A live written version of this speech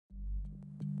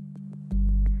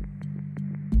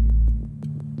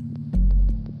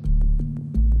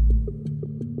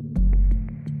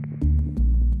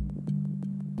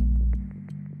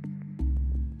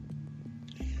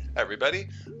everybody.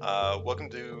 Welcome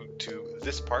to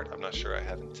this part. I'm not sure, I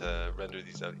haven't rendered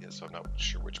these out yet, so I'm not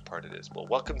sure which part it is. Well,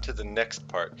 welcome to the next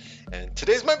part. And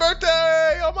today's my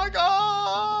birthday! Oh my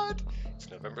god!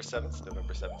 It's November 7th.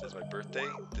 November 7th is my birthday.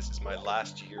 This is my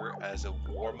last year as a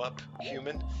warm-up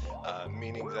human,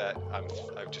 meaning that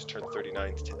I've just turned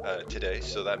 39 today.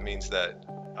 So that means that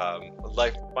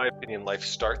life, in my opinion, life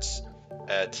starts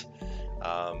at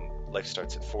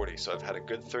 40. So I've had a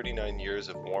good 39 years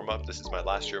of warm up. This is my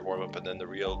last year of warm up, and then the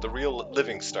real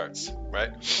living starts,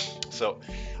 right? So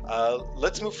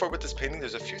let's move forward with this painting.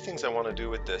 There's a few things I want to do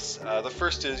with this. The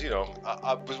first is,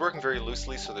 I was working very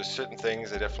loosely, so there's certain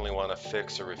things I definitely want to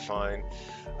fix or refine.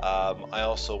 I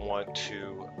also want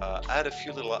to add a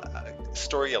few little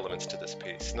story elements to this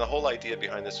piece. And the whole idea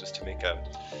behind this was to make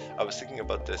I was thinking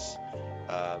about this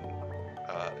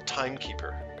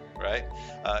timekeeper, right?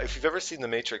 If you've ever seen The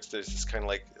Matrix, there's this kind of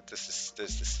like there's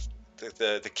this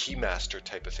the key master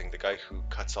type of thing, the guy who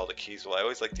cuts all the keys. Well, I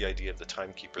always like the idea of the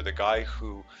timekeeper, the guy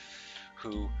who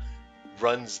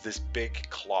runs this big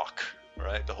clock,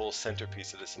 right? The whole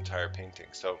centerpiece of this entire painting.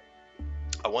 So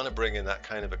I want to bring in that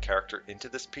kind of a character into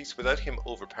this piece without him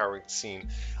overpowering the scene.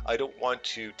 I don't want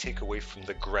to take away from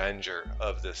the grandeur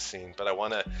of this scene, but I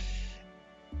want to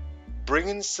bring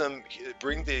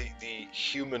the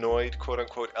humanoid quote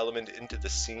unquote element into the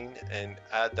scene and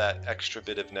add that extra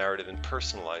bit of narrative and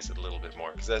personalize it a little bit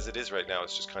more, because as it is right now,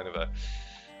 it's just kind of a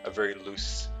very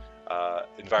loose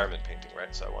environment painting,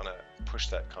 right? So I want to push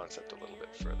that concept a little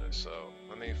bit further. So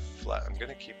I'm going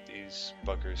to keep these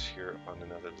buggers here on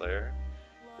another layer.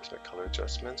 Here's my color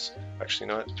adjustments. Actually,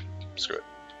 you know what? Screw it.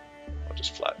 I'll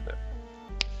just flatten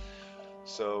it.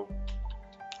 So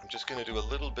I'm just going to do a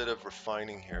little bit of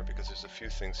refining here because there's a few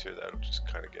things here that are just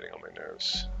kind of getting on my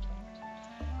nerves.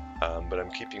 But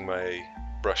I'm keeping my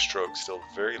brush stroke still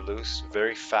very loose,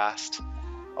 very fast.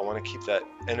 I want to keep that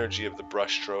energy of the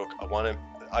brush stroke.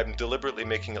 I'm deliberately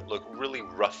making it look really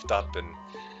roughed up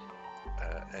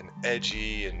and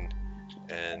edgy and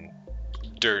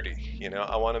dirty.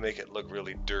 I want to make it look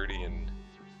really dirty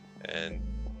and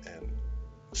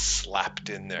slapped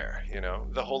in there.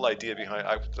 The whole idea behind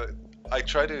I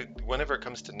try to, whenever it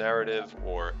comes to narrative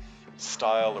or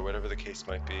style or whatever the case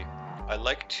might be, I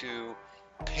like to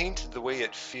paint the way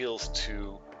it feels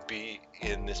to be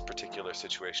in this particular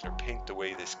situation, or paint the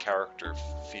way this character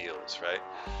feels, right?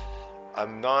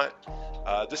 I'm not,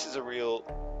 this is a real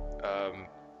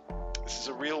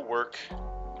work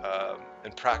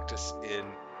and practice in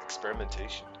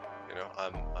experimentation.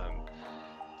 I'm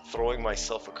throwing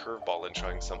myself a curveball and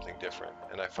trying something different,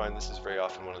 and I find this is very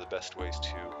often one of the best ways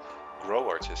to grow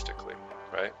artistically,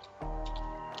 right?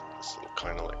 This little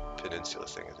kind of like peninsula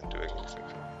thing isn't doing anything.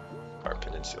 Or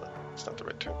peninsula, it's not the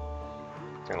right term.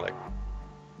 Kind of like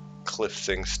cliff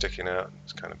thing sticking out.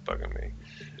 It's kind of bugging me.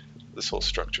 This whole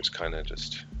structure is kind of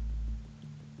just,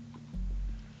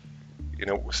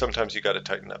 sometimes you got to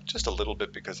tighten up just a little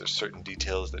bit because there's certain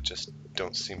details that just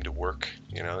don't seem to work.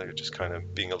 They're just kind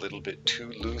of being a little bit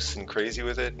too loose and crazy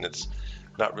with it, and it's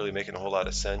not really making a whole lot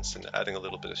of sense, and adding a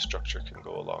little bit of structure can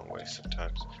go a long way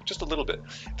sometimes. Just a little bit.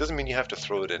 It doesn't mean you have to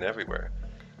throw it in everywhere,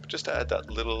 but just to add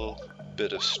that little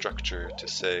bit of structure to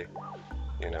say,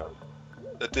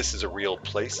 that this is a real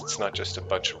place. It's not just a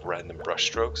bunch of random brush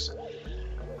strokes,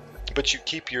 but you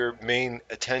keep your main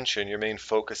attention, your main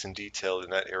focus and detail in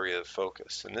that area of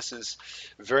focus. And this is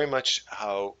very much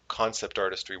how concept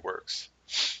artistry works.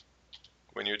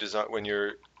 When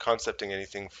you're concepting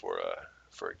anything for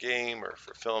a game or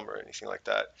for film or anything like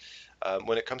that,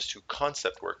 when it comes to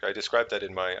concept work, I described that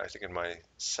in my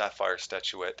Sapphire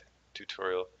Statuette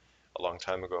tutorial a long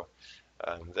time ago,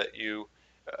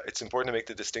 it's important to make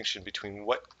the distinction between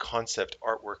what concept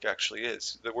artwork actually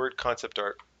is. The word concept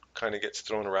art kind of gets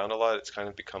thrown around a lot. It's kind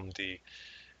of become the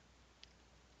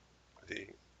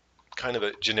kind of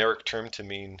a generic term to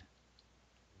mean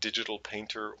digital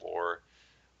painter or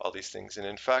all these things. And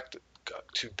in fact,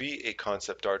 to be a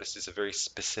concept artist is a very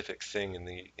specific thing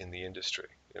in the industry.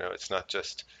 It's not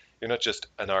just, you're not just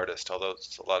an artist, although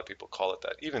a lot of people call it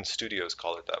that. Even studios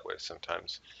call it that way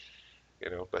sometimes.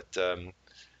 But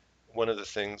one of the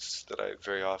things that I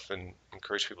very often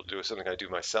encourage people to do, is something I do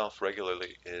myself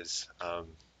regularly, is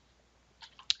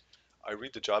I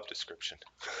read the job description.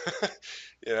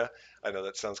 I know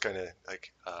that sounds kind of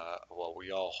like, well,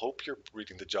 we all hope you're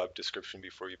reading the job description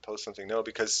before you post something. No,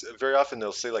 because very often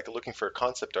they'll say, like, looking for a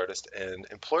concept artist, and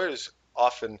employers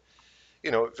often,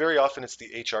 very often it's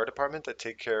the HR department that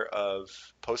take care of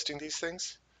posting these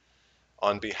things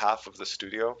on behalf of the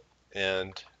studio,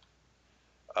 and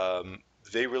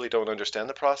they really don't understand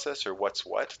the process or what's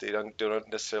what. They don't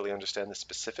necessarily understand the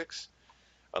specifics.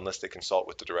 unless they consult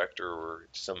with the director or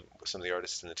some of the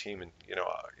artists in the team. And you know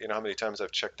how many times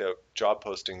I've checked out job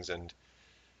postings and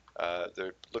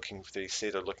they say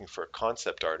they're looking for a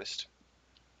concept artist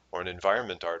or an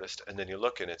environment artist, and then you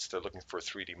look and they're looking for a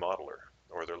 3D modeler,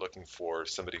 or they're looking for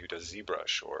somebody who does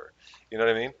ZBrush, or you know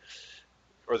what I mean?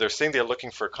 Or they're saying they're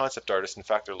looking for a concept artist. In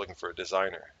fact, they're looking for a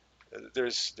designer.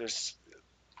 There's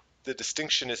the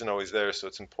distinction isn't always there, so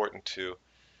it's important to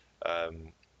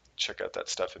um, check out that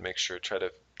stuff and make sure, try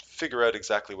to figure out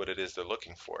exactly what it is they're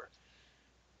looking for.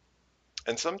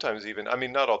 And sometimes even, I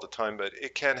mean, not all the time, but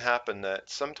it can happen that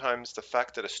sometimes the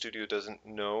fact that a studio doesn't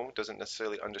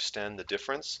necessarily understand the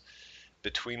difference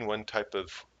between one type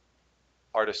of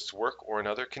artist's work or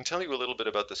another can tell you a little bit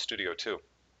about the studio too.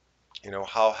 You know,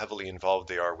 how heavily involved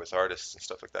they are with artists and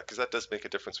stuff like that, because that does make a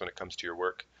difference when it comes to your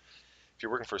work. If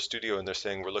you're working for a studio and they're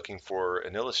saying we're looking for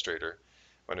an illustrator,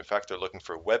 when in fact they're looking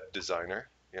for a web designer,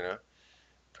 you know,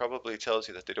 probably tells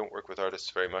you that they don't work with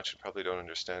artists very much and probably don't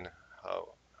understand how,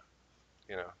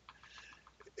 you know,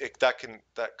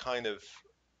 that kind of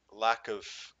lack of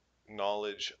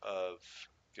knowledge of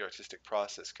the artistic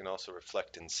process can also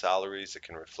reflect in salaries. It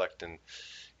can reflect in,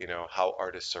 you know, how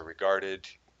artists are regarded,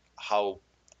 how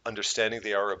understanding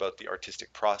they are about the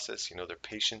artistic process, you know, their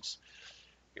patience.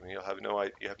 I mean, you have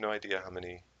no idea how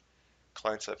many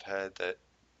clients I've had that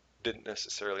didn't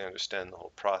necessarily understand the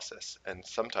whole process and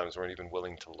sometimes weren't even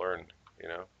willing to learn, you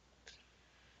know.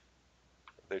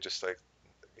 They're just like,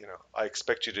 you know, I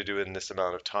expect you to do it in this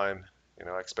amount of time. You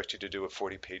know, I expect you to do a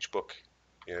 40-page book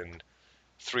in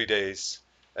 3 days,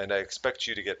 and I expect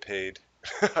you to get paid.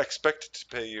 I expect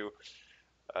to pay you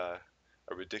uh,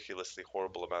 a ridiculously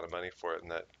horrible amount of money for it,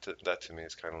 and that to me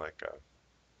is kind of like,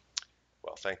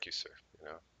 well, thank you, sir, you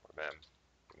know, or ma'am.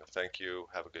 You know, thank you.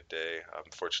 Have a good day.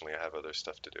 Unfortunately, I have other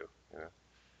stuff to do. You know,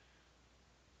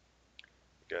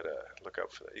 you gotta look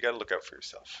out for that. You gotta look out for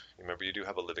yourself. Remember, you do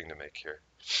have a living to make here.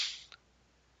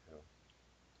 You know?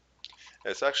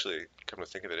 It's actually, come to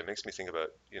think of it, it makes me think about,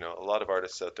 you know, a lot of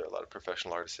artists out there, a lot of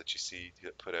professional artists that you see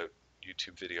that put out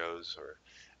YouTube videos, or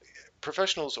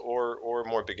professionals or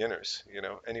more beginners, you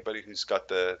know, anybody who's got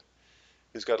a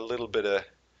little bit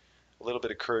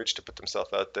of courage to put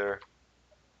themselves out there.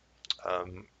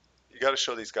 You got to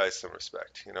show these guys some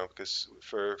respect, you know, because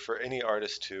for any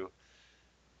artist to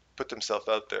put themselves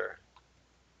out there,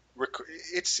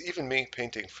 it's even me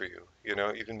painting for you, you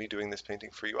know, even me doing this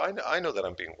painting for you. I know that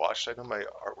I'm being watched. I know my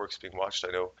artwork's being watched.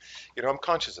 I know, you know, I'm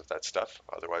conscious of that stuff.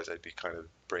 Otherwise, I'd be kind of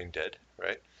brain dead,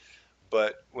 right?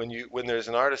 But when there's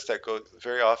an artist that goes,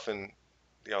 very often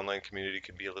the online community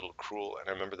can be a little cruel. And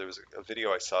I remember there was a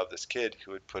video I saw of this kid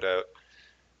who had put out,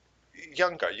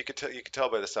 young guy. You could tell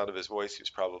by the sound of his voice he was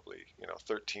probably, you know,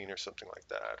 13 or something like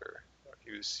that, or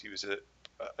he was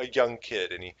a young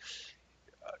kid, and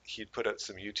he'd put out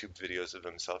some YouTube videos of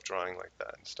himself drawing like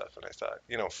that and stuff. And I thought,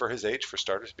 you know, for his age, for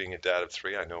starters, being a dad of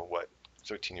three, I know what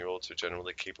 13-year-olds are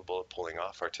generally capable of pulling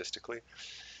off artistically.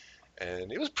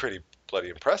 And it was pretty bloody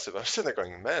impressive. I'm sitting there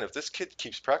going, man, if this kid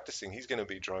keeps practicing, he's going to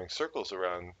be drawing circles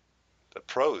around the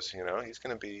pros. You know, he's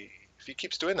going to be, if he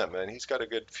keeps doing that, man, he's got a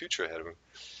good future ahead of him.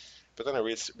 But then I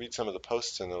read some of the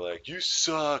posts and they're like, "You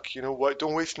suck. You know what?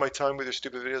 Don't waste my time with your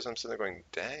stupid videos." I'm sitting there going,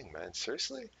 "Dang, man,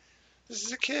 seriously? This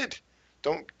is a kid.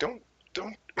 Don't don't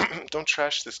don't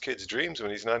trash this kid's dreams when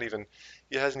he hasn't even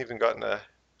he hasn't even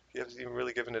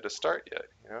really given it a start yet.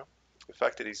 You know, the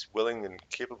fact that he's willing and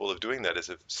capable of doing that is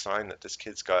a sign that this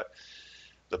kid's got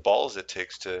the balls it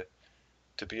takes to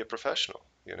be a professional.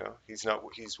 You know, he's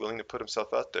willing to put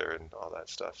himself out there and all that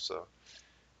stuff. So,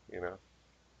 you know,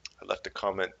 I left a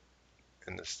comment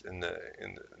in this in the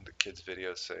kid's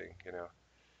video saying, you know,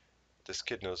 this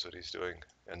kid knows what he's doing,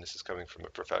 and this is coming from a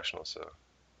professional. So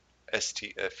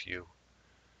STFU.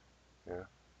 Yeah,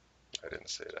 I didn't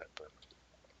say that, but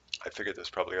I figured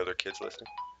there's probably other kids listening.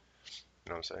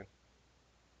 You know what I'm saying?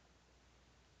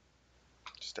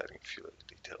 Just adding a few little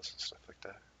details and stuff like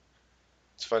that.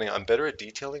 It's funny. I'm better at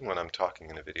detailing when I'm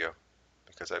talking in a video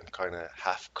because I'm kind of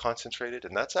half concentrated,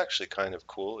 and that's actually kind of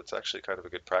cool. It's actually kind of a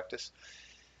good practice.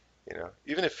 You know,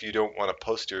 even if you don't want to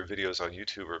post your videos on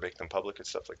YouTube or make them public and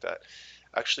stuff like that,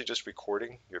 actually just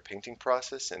recording your painting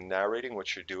process and narrating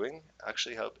what you're doing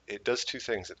actually it does two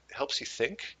things. It helps you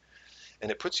think,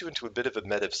 and it puts you into a bit of a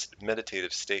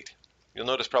meditative state. You'll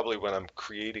notice probably when I'm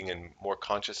creating and more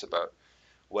conscious about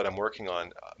what I'm working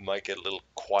on, I might get a little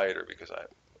quieter because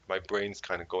my brain's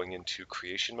kind of going into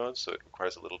creation mode, so it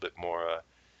requires a little bit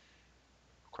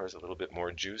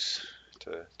more juice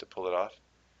to pull it off.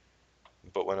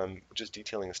 But when I'm just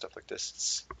detailing and stuff like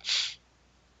this,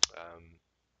 um,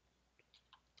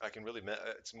 I can really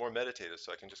it's more meditative,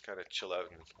 so I can just kind of chill out.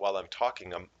 And while I'm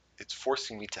talking, it's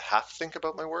forcing me to half think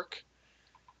about my work.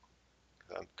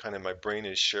 Kind of my brain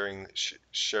is sharing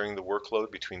the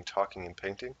workload between talking and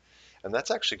painting, and that's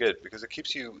actually good because it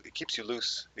keeps you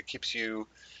loose. It keeps you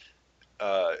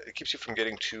from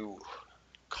getting too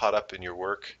caught up in your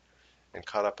work and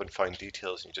caught up in fine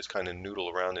details, and you just kind of noodle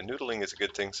around. And noodling is a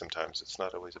good thing sometimes. It's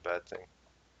not always a bad thing.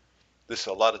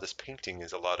 A lot of this painting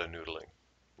is a lot of noodling,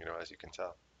 as you can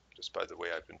tell, just by the way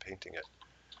I've been painting it.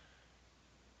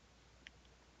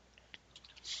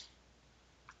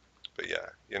 But yeah,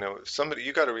 if somebody,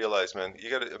 you got to realize, man, you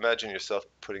got to imagine yourself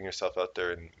putting yourself out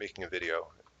there and making a video,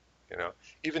 you know,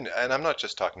 and I'm not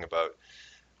just talking about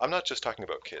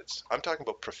kids. I'm talking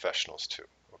about professionals too.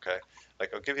 Okay,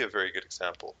 like I'll give you a very good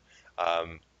example.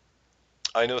 Um,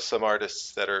 I know some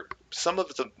artists that are some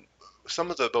of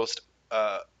the most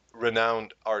uh,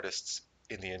 renowned artists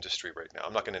in the industry right now.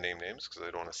 I'm not going to name names because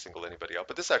I don't want to single anybody out,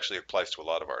 but this actually applies to a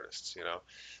lot of artists,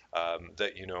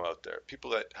 that out there.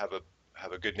 People that have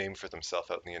a good name for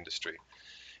themselves out in the industry.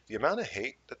 The amount of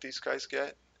hate that these guys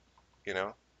get, you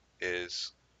know,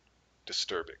 is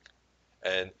disturbing,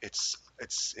 and it's.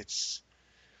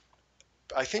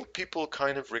 I think people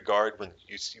kind of regard when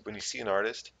you see an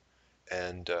artist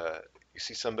and you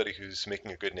see somebody who's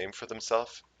making a good name for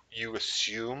themselves, you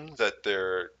assume that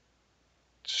they're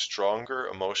stronger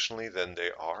emotionally than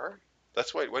they are.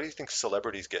 That's why. Why do you think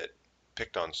celebrities get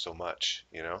picked on so much?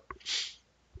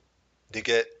 They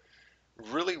get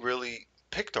really, really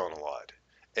picked on a lot,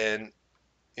 and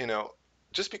you know,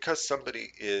 just because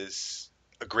somebody is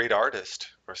a great artist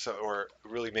or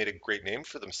really made a great name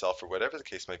for themselves or whatever the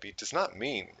case might be, does not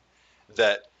mean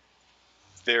that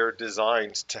they're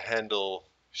designed to handle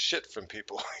shit from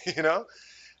people. You know,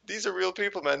 these are real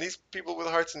people, man. These people with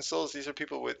hearts and souls. These are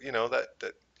people with that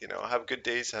have good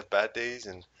days, have bad days,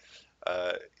 and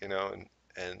uh, you know, and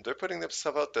and they're putting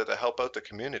themselves out there to help out the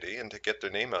community and to get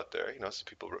their name out there. So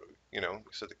people,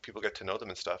 so that people get to know them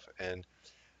and stuff. And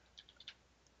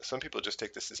some people just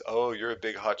take this as, oh, you're a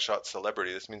big hotshot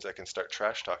celebrity. This means I can start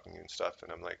trash talking you and stuff.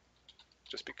 And I'm like,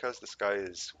 just because this guy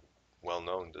is well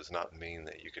known does not mean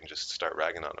that you can just start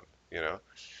ragging on him.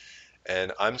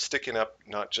 And I'm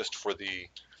not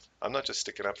just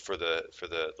sticking up for the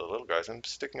little guys. I'm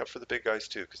sticking up for the big guys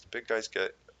too, because the big guys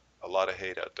get a lot of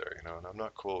hate out there, and I'm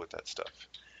not cool with that stuff.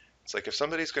 It's like if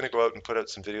somebody's going to go out and put out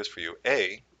some videos for you,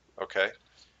 okay,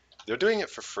 they're doing it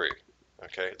for free.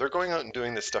 Okay, they're going out and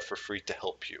doing this stuff for free to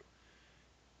help you.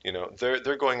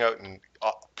 They're going out and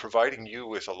providing you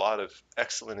with a lot of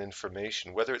excellent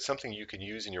information, whether it's something you can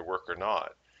use in your work or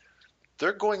not.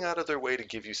 They're going out of their way to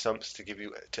give you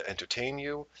to entertain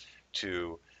you,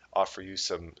 to offer you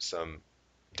some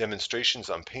demonstrations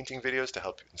on painting videos to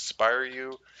help inspire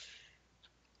you.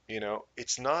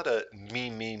 It's not a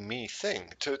me thing.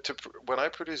 When I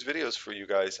produce videos for you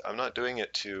guys, I'm not doing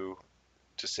it to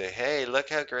say, hey, look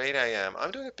how great I am.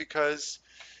 I'm doing it because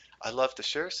I love to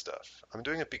share stuff. I'm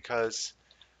doing it because,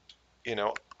 you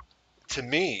know, to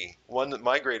me, one of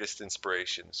my greatest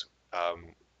inspirations,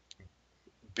 um,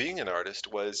 being an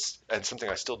artist was, and something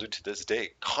I still do to this day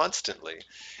constantly,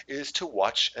 is to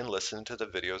watch and listen to the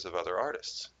videos of other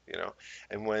artists.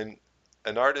 And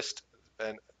an artist,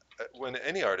 and when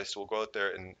any artist will go out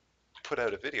there and put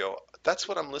out a video, that's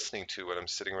what I'm listening to when I'm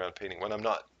sitting around painting, when I'm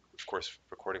not, of course,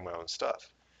 recording my own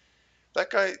stuff. That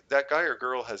guy or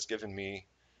girl has given me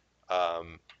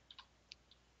um,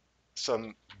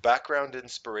 some background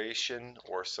inspiration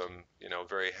or some,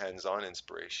 very hands-on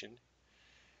inspiration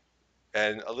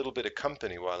and a little bit of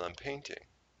company while I'm painting.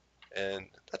 And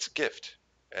that's a gift.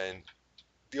 And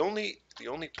the only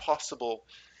possible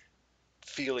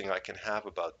feeling I can have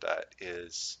about that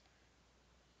is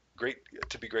great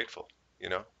to be grateful, you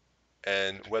know.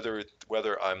 And whether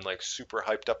I'm like super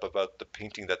hyped up about the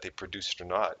painting that they produced or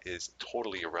not is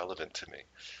totally irrelevant to me.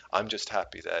 I'm just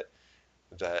happy that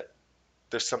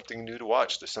there's something new to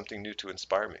watch. There's something new to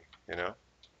inspire me, you know.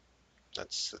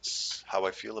 That's how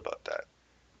I feel about that,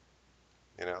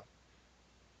 you know.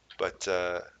 But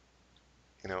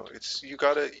it's you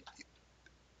gotta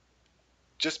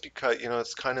just because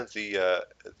it's kind of the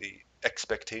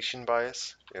expectation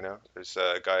bias. There's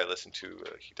a guy I listen to.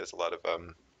 He does a lot of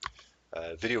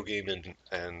video game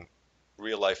and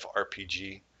real life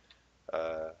RPG,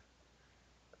 uh,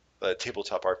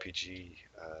 tabletop RPG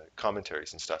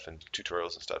commentaries and stuff and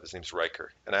tutorials and stuff. His name's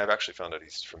Riker, and I've actually found out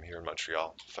he's from here in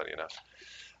Montreal. Funny enough,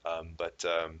 but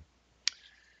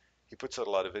he puts out a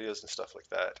lot of videos and stuff like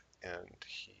that. And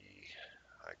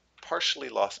I partially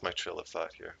lost my trail of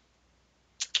thought here.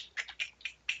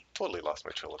 Totally lost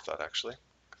my trail of thought actually,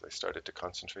 because I started to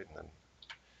concentrate and then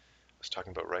I was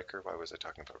talking about Riker. Why was I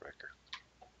talking about Riker?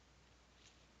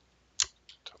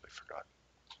 Totally forgot.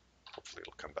 hopefully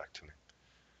it'll come back to me.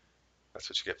 That's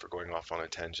what you get for going off on a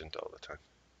tangent all the time.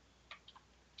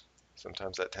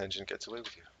 Sometimes that tangent gets away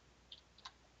with you.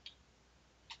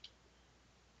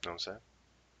 Know what I'm saying?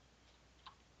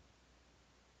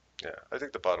 Yeah, I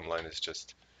think the bottom line is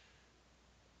just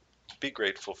be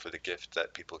grateful for the gift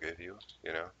that people give you,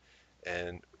 you know.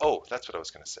 And oh, that's what I was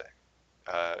going to say.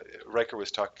 Uh, Riker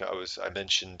was talking. I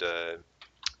mentioned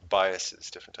biases,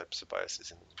 different types of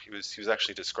biases, and he was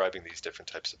actually describing these different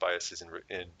types of biases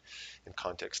in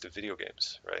context of video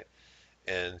games, right?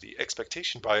 And the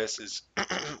expectation bias is,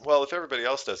 well, if everybody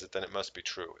else does it, then it must be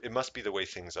true. It must be the way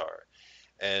things are.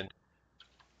 And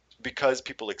because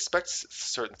people expect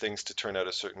certain things to turn out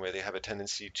a certain way, they have a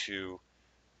tendency to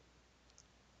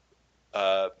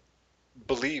uh,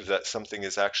 believe that something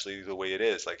is actually the way it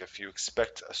is. Like if you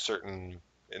expect a certain,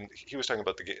 and he was talking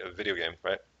about a video game,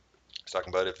 right? He's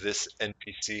talking about if this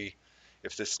NPC,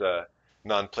 if this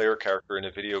non-player character in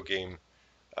a video game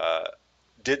uh,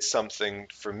 did something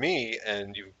for me,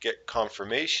 and you get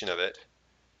confirmation of it,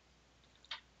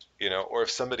 you know, or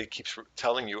if somebody keeps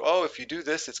telling you, oh, if you do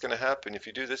this, it's going to happen. If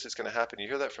you do this, it's going to happen. You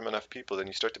hear that from enough people, then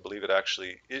you start to believe it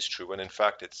actually is true, when in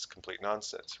fact it's complete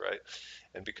nonsense, right?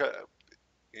 And because,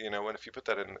 you know, when if you put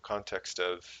that in the context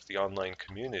of the online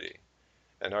community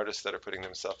and artists that are putting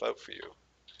themselves out for you,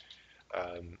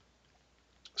 um,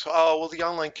 so, oh, well, the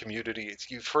online community,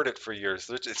 you've heard it for years.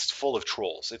 It's full of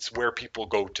trolls. It's where people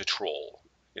go to troll.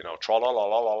 You know, troll, la, la,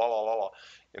 la, la, la, la, la.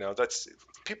 You know, that's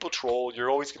people troll. You're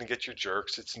always going to get your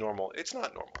jerks. It's normal. It's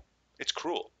not normal. It's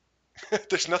cruel.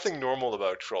 There's nothing normal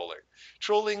about trolling.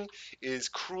 Trolling is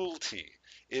cruelty.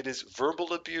 It is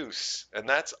verbal abuse, and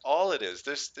that's all it is.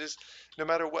 There's no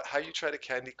matter what, how you try to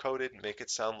candy coat it and make it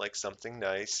sound like something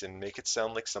nice and make it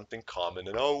sound like something common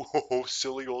and oh,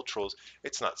 silly old trolls.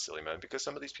 It's not silly, man, because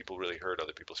some of these people really hurt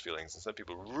other people's feelings, and some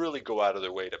people really go out of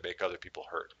their way to make other people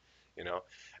hurt, you know,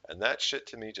 and that shit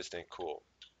to me just ain't cool.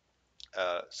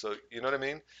 So you know what I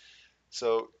mean?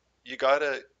 So you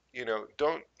gotta, you know,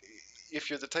 don't if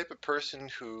you're the type of person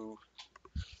who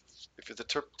if you're the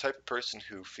type of person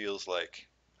who feels like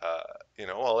uh, you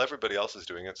know, well, everybody else is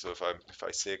doing it, so if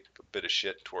I say a bit of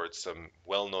shit towards some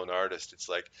well-known artist, it's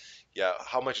like, yeah,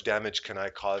 how much damage can I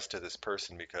cause to this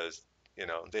person because you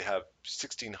know they have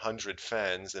 1,600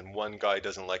 fans and one guy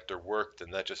doesn't like their work,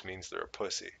 then that just means they're a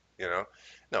pussy, you know?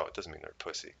 No, it doesn't mean they're a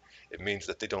pussy. It means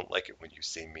that they don't like it when you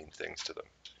say mean things to them.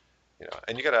 You know,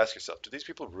 and you got to ask yourself, do these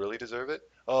people really deserve it?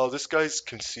 Oh, this guy's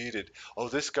conceited. Oh,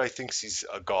 this guy thinks he's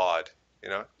a god. You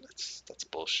know, that's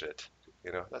bullshit.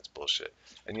 You know, that's bullshit.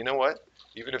 And you know what?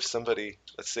 Even if somebody,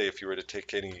 let's say, if you were to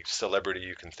take any celebrity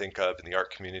you can think of in the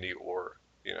art community or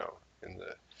you know in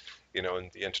the in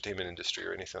the entertainment industry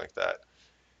or anything like that,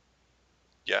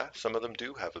 yeah, some of them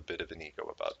do have a bit of an ego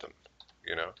about them.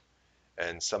 You know,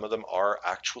 and some of them are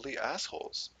actually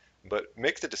assholes. But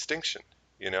make the distinction,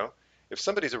 you know. If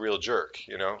somebody's a real jerk,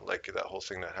 you know, like that whole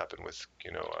thing that happened with,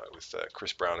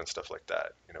 Chris Brown and stuff like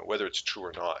that, you know, whether it's true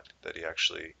or not that he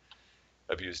actually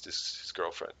abused his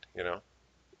girlfriend, you know,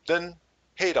 then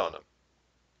hate on him.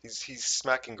 He's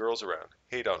smacking girls around.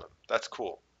 Hate on him. That's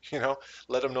cool. You know,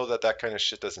 let him know that that kind of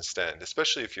shit doesn't stand,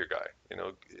 especially if you're a guy. You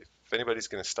know, if anybody's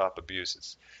going to stop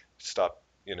abuses, stop,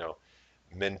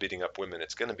 men beating up women,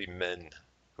 it's going to be men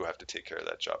who have to take care of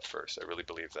that job first. I really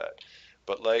believe that.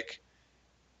 But like,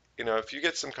 if you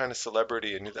get some kind of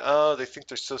celebrity and oh, they think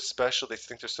they're so special, they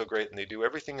think they're so great, and they do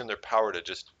everything in their power to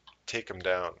just take them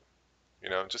down.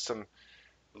 Just some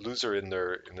loser in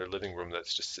their living room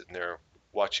that's just sitting there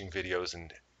watching videos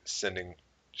and sending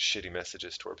shitty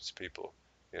messages towards people.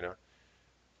 You know,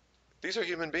 these are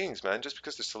human beings, man. Just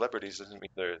because they're celebrities doesn't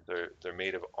mean they're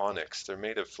made of onyx. They're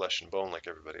made of flesh and bone like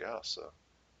everybody else. So,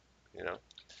 you know.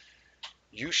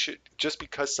 You should just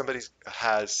because somebody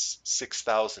has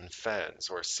 6,000 fans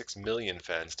or 6 million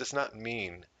fans does not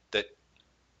mean that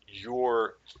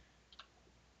your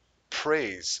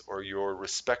praise or your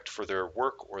respect for their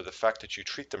work or the fact that you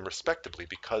treat them respectably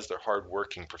because they're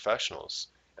hardworking professionals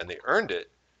and they earned it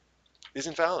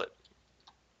isn't valid.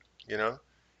 You know,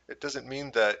 it doesn't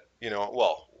mean that,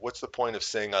 well, what's the point of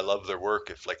saying I love their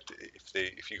work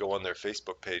if you go on their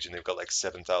Facebook page and they've got like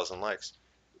 7,000 likes?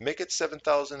 Make it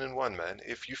 7,001, man.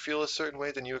 If you feel a certain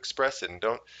way, then you express it and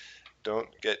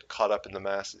don't get caught up in the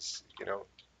masses.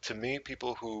 To me,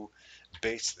 people who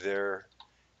base their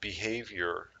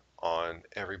behavior on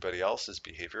everybody else's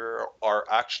behavior are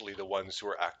actually the ones who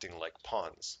are acting like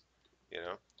pawns. You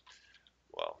know,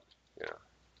 well, you know,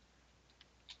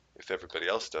 if everybody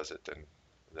else does it,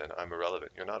 then I'm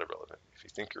irrelevant. You're not irrelevant. If you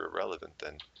think you're irrelevant,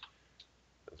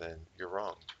 then you're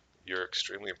wrong. You're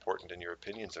extremely important, and your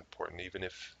opinion's important, even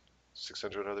if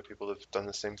 600 other people have done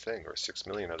the same thing, or 6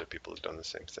 million other people have done the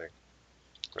same thing,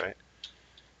 right?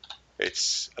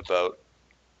 It's about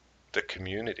the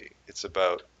community. It's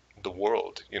about the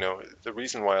world. You know, the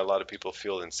reason why a lot of people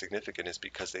feel insignificant is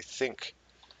because they think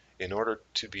in order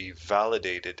to be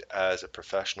validated as a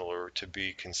professional or to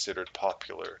be considered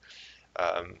popular,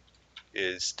 um,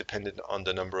 is dependent on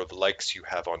the number of likes you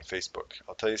have on Facebook.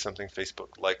 I'll tell you something,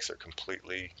 Facebook likes are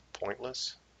completely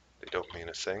pointless. They don't mean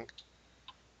a thing.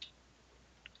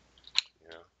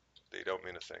 You know, they don't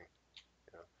mean a thing.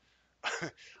 You know,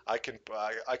 I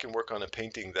can work on a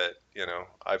painting that, you know,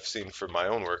 I've seen for my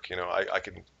own work. You know, I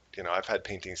can, you know, I've had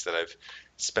paintings that I've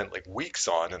spent like weeks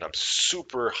on, and I'm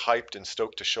super hyped and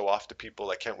stoked to show off to people.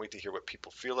 I can't wait to hear what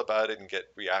people feel about it and get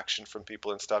reaction from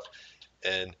people and stuff.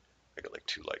 And I got like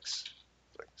 2 likes.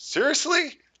 Like,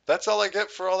 seriously? That's all I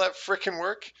get for all that freaking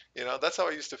work? You know, that's how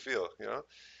I used to feel, you know?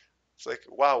 It's like,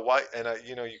 wow, why? And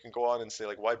you know, you can go on and say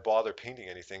like, why bother painting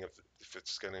anything if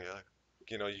it's gonna,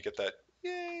 you know, you get that,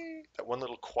 yay, that one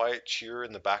little quiet cheer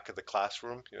in the back of the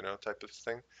classroom, you know, type of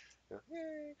thing. You know,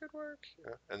 yay, good work.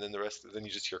 You know? And then the rest, then you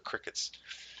just hear crickets.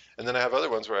 And then I have other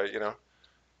ones where you know,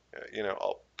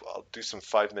 I'll do some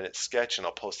 5 minute sketch and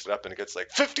I'll post it up and it gets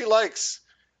like 50 likes,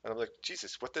 and I'm like,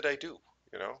 Jesus, what did I do?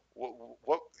 You know,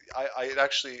 what it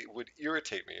actually would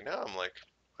irritate me. Now I'm like,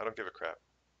 I don't give a crap.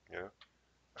 You know,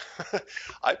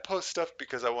 I post stuff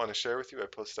because I want to share with you. I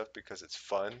post stuff because it's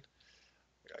fun.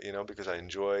 You know, because I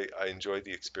enjoy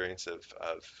the experience of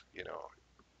of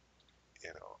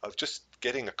just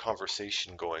getting a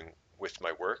conversation going with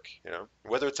my work. You know,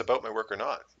 whether it's about my work or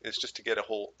not, it's just to get a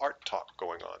whole art talk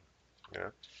going on. You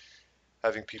know,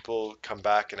 having people come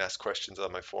back and ask questions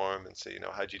on my forum and say, you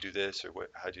know, how'd you do this or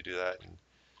how'd you do that, and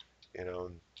you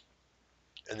know,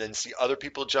 and then see other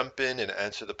people jump in and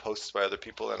answer the posts by other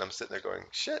people, and I'm sitting there going,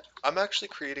 shit, I'm actually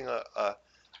creating a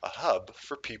hub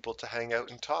for people to hang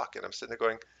out and talk, and I'm sitting there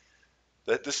going,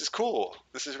 that this is cool,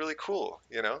 this is really cool,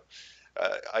 you know.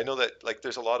 I know that like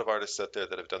there's a lot of artists out there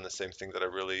that have done the same thing that I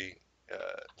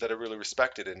really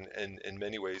respected and in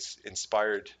many ways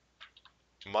inspired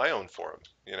my own forum,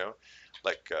 you know,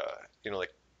 like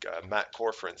Matt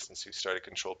Core, for instance, who started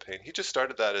Control Pain. He just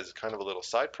started that as kind of a little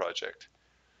side project,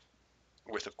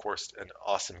 with, of course, an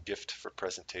awesome gift for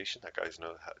presentation. That guy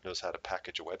knows how to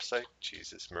package a website.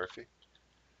 Jesus, Murphy,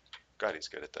 God, he's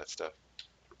good at that stuff.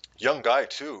 Young guy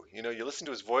too. You know, you listen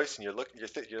to his voice and you're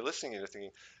listening and you're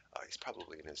thinking, oh, he's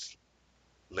probably in his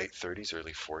late 30s,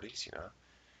 early 40s. You know,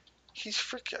 he's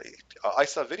freaking. I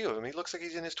saw a video of him. He looks like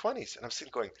he's in his 20s, and I'm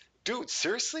sitting going, dude,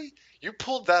 seriously? You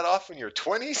pulled that off in your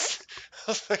 20s?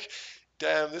 I was like,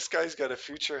 damn, this guy's got a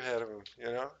future ahead of him. You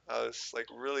know, I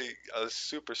was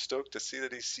super stoked to see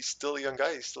that he's still a young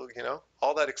guy. He's still, you know,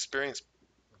 all that experience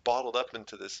bottled up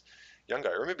into this young guy,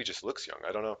 or maybe he just looks young.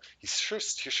 I don't know. He sure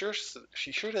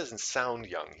doesn't sound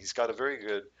young. He's got a very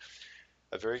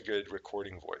good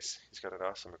recording voice. He's got an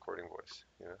awesome recording voice.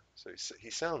 You know, so he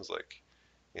sounds like,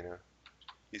 you know,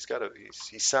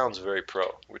 he sounds very pro,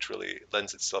 which really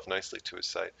lends itself nicely to his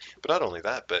site. But not only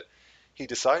that, but he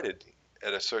decided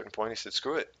at a certain point, he said,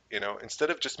 screw it. You know, instead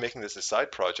of just making this a side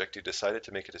project, he decided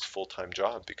to make it his full-time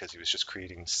job because he was just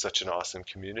creating such an awesome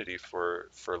community for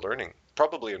learning.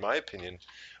 Probably, in my opinion,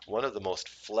 one of the most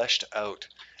fleshed out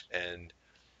and,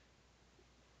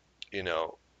 you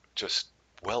know, just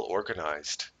well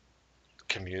organized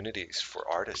communities for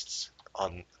artists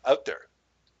on out there.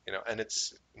 You know, and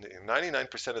it's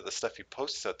 99% of the stuff he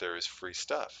posts out there is free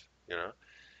stuff. You know,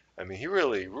 I mean, he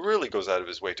really goes out of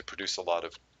his way to produce a lot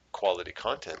of quality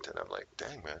content, and I'm like,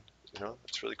 dang man, you know,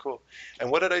 that's really cool. And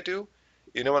what did I do?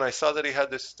 You know, when I saw that he had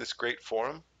this great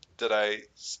forum, did I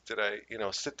you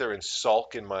know sit there and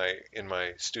sulk in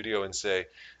my studio and say,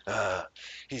 ah,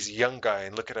 he's a young guy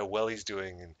and look at how well he's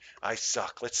doing, and I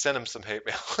suck. Let's send him some hate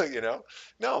mail, you know?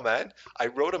 No, man. I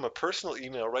wrote him a personal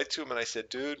email right to him, and I said,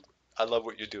 dude, I love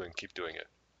what you're doing. Keep doing it.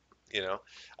 You know,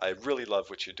 I really love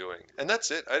what you're doing. And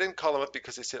that's it. I didn't call him up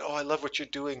because they said, oh, I love what you're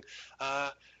doing.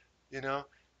 Uh, you know,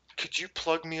 could you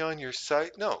plug me on your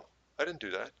site? No, I didn't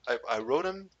do that. I wrote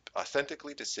him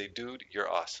authentically to say, dude,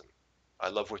 you're awesome. I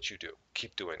love what you do.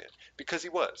 Keep doing it. Because he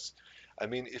was. I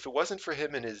mean, if it wasn't for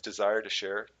him and his desire to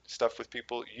share stuff with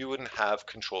people, you wouldn't have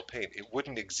Control Pain. It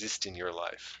wouldn't exist in your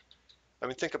life. I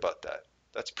mean, think about that.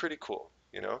 That's pretty cool,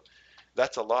 you know?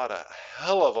 That's a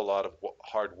hell of a lot of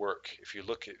hard work. If you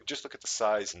just look at the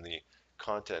size and the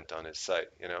content on his site,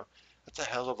 you know, that's a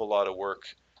hell of a lot of work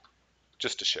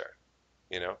just to share,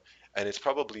 you know. And it's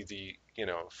probably you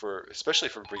know, especially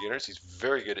for beginners, he's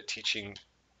very good at teaching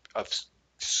of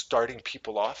starting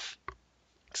people off,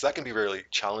 because that can be really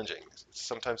challenging.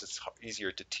 Sometimes it's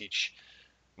easier to teach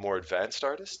more advanced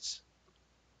artists,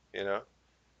 you know,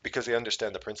 because they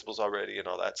understand the principles already and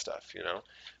all that stuff, you know.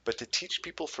 But to teach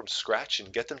people from scratch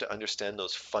and get them to understand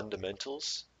those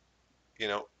fundamentals, you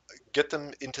know, get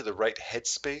them into the right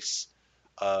headspace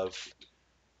of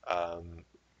um,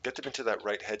 get them into that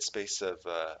right headspace of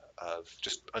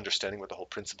just understanding what the whole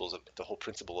principle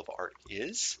of art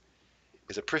is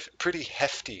a pretty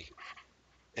hefty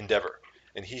endeavor,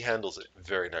 and he handles it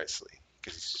very nicely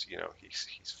because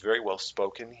he's very well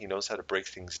spoken. He knows how to break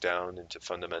things down into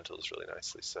fundamentals really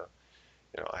nicely. So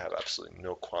I have absolutely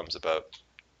no qualms about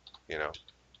you know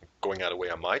going out of way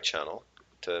on my channel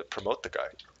to promote the guy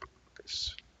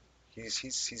because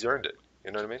he's earned it.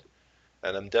 You know what I mean?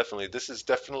 And this is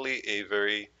definitely a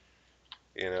very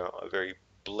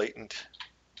blatant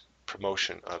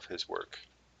promotion of his work.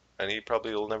 And he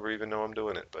probably will never even know I'm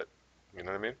doing it, but you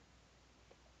know what I mean?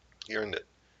 He earned it.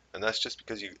 And that's just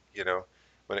because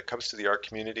when it comes to the art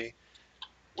community,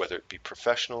 whether it be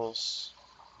professionals,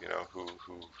 who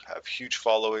have huge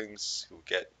followings, who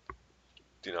get,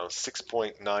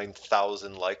 6.9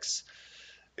 thousand likes,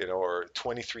 or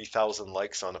 23,000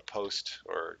 likes on a post,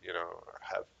 or,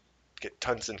 have get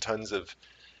tons and tons of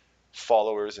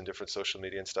followers in different social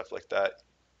media and stuff like that,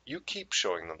 you keep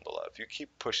showing them the love. You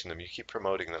keep pushing them. You keep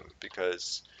promoting them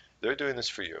because they're doing this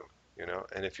for you,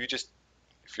 And if you're just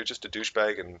a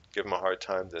douchebag and give them a hard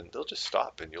time, then they'll just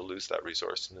stop and you'll lose that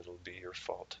resource and it'll be your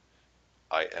fault.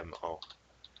 IMO.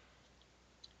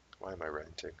 Why am I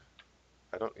ranting?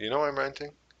 I don't. You know why I'm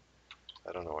ranting?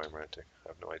 I don't know why I'm ranting. I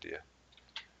have no idea.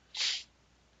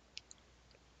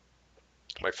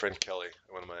 My friend Kelly,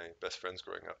 one of my best friends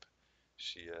growing up,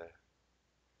 she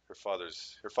her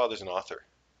father's an author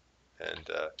and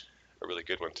a really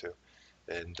good one too.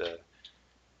 And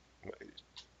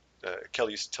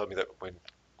Kelly used to tell me that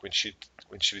when she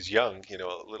when she was young, a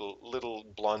little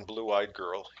blonde, blue-eyed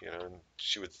girl, and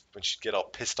when she'd get all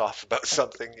pissed off about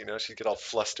something, she'd get all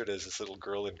flustered as this little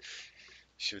girl, and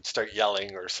she would start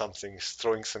yelling or something,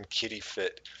 throwing some kitty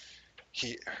fit.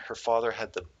 Her father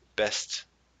had the best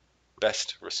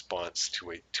best response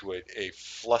to a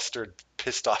flustered,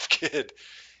 pissed off kid.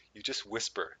 You just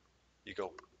whisper. You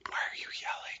go, "Why are you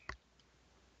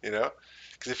yelling?"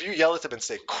 Because if you yell at them and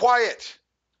say, "Quiet,"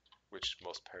 which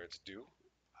most parents do.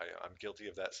 I'm guilty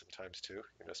of that sometimes too,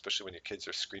 especially when your kids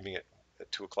are screaming at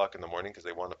 2 o'clock in the morning because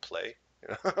they want to play.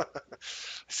 I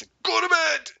said, "Go to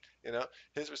bed."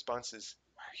 His response is,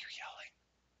 "Why are you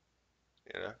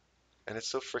yelling?" And it's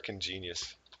so freaking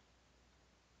genius.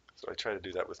 So I try to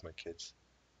do that with my kids.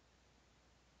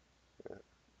 Yeah.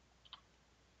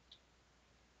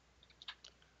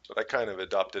 But I kind of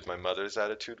adopted my mother's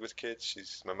attitude with kids.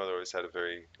 My mother always had a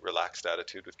very relaxed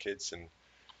attitude with kids, and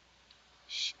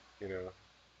she, you know,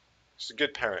 she's a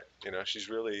good parent.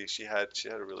 She had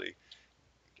a really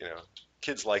you know,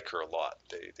 kids like her a lot.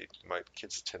 My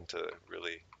kids tend to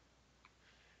really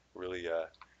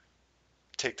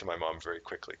take to my mom very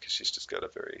quickly because she's just got a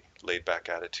very laid back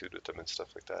attitude with them and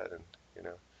stuff like that. And you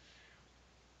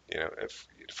know, if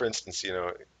for instance,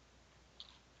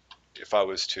 if I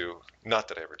was to, not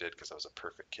that I ever did because I was a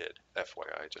perfect kid,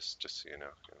 FYI, just so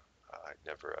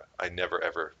I never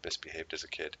ever misbehaved as a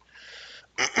kid.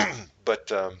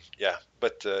 But yeah,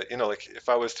 but like if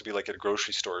I was to be like at a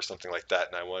grocery store or something like that,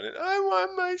 and I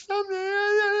want my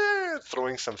something,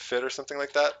 throwing some fit or something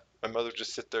like that, my mother would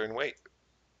just sit there and wait,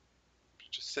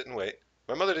 just sit and wait.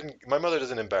 My mother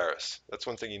doesn't embarrass. That's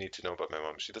one thing you need to know about my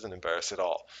mom. She doesn't embarrass at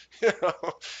all. You know.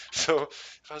 So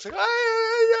if I was like, I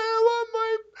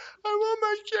want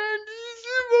my candies,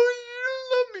 well, you don't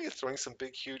love me, throwing some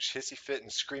big, huge hissy fit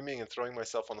and screaming and throwing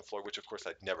myself on the floor, which of course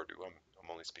I'd never do. I'm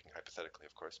only speaking hypothetically,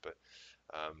 of course, but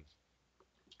um,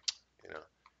 you know,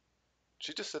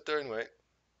 she'd just sit there and wait,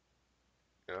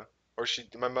 you know. Or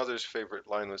my mother's favorite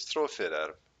line was, "Throw a fit at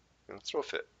him," throw a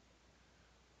fit,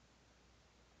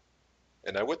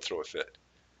 and I would throw a fit,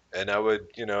 and I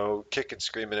would, kick and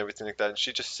scream and everything like that, and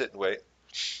she'd just sit and wait,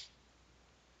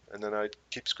 and then I'd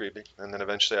keep screaming, and then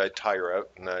eventually I'd tire her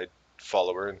out, and I'd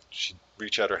follow her, and she'd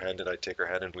reach out her hand, and I'd take her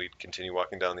hand, and we'd continue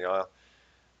walking down the aisle,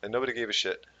 and nobody gave a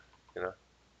shit, you know.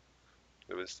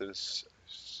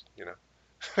 You know.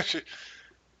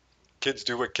 Kids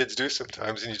do what kids do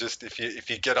sometimes, and if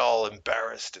you get all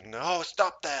embarrassed and, "Oh,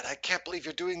 stop that, I can't believe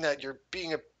you're doing that, you're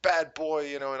being a bad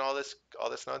boy," and all this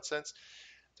nonsense,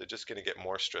 they're just going to get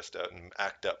more stressed out and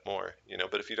act up more,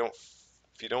 but if you don't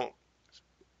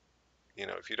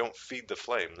feed the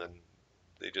flame, then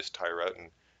they just tire out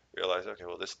and realize, okay,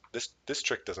 well, this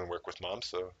trick doesn't work with mom,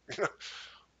 so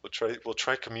we'll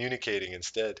try communicating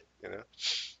instead.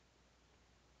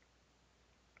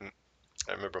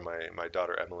 I remember my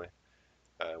daughter Emily,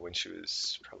 when she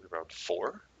was probably around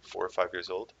 4 or 5 years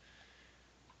old.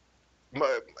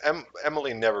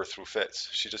 Emily never threw fits.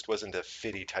 She just wasn't a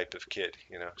fitty type of kid,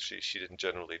 you know. She didn't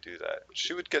generally do that.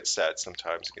 She would get sad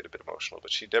sometimes, get a bit emotional,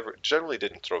 but she never generally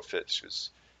didn't throw fits. She was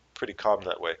pretty calm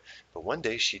that way. But one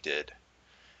day she did.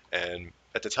 And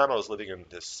at the time I was living in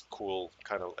this cool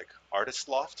kind of like artist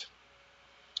loft,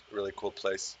 really cool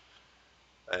place.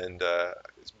 And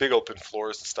it's big open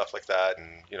floors and stuff like that,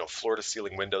 and floor to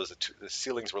ceiling windows. The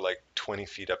ceilings were like 20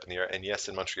 feet up in the air. And yes,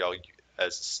 in Montreal,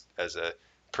 as a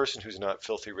person who's not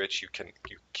filthy rich, you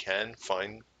can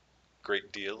find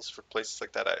great deals for places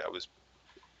like that. I was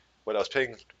what I was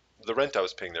paying, the rent I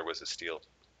was paying there was a steal.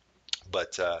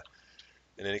 But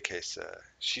in any case,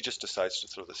 she just decides to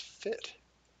throw this fit,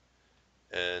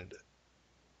 and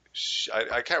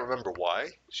I can't remember why.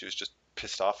 She was just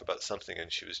pissed off about something,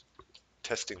 and she was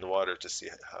testing the water to see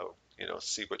how,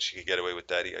 see what she could get away with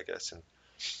daddy, I guess. And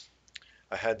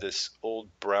I had this old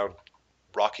brown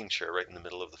rocking chair right in the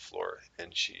middle of the floor,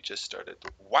 and she just started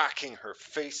whacking her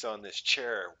face on this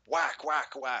chair, whack,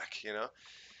 whack, whack,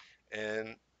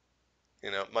 And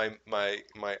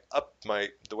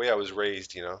the way I was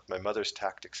raised, my mother's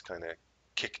tactics kind of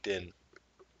kicked in.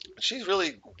 She's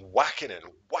really whacking and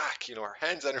whack, her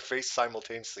hands on her face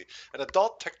simultaneously. An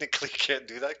adult technically can't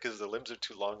do that because the limbs are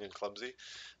too long and clumsy,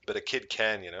 but a kid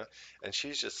can. And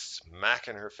she's just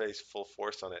smacking her face full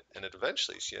force on it. And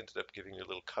eventually she ended up giving her a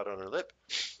little cut on her lip.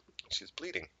 She's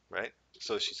bleeding, right?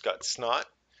 So she's got snot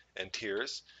and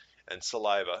tears and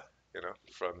saliva,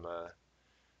 from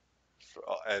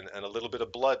and a little bit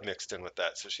of blood mixed in with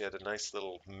that. So she had a nice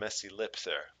little messy lip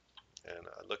there. And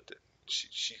I looked at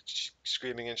she's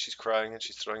screaming and she's crying and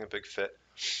she's throwing a big fit.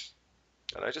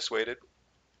 And I just waited,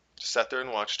 sat there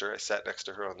and watched her. I sat next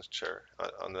to her on the chair,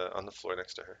 on the floor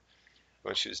next to her.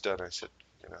 When she was done, I said,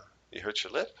 you hurt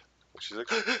your lip? And she's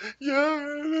like,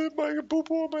 yeah, my boo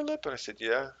boo on my lip. And I said,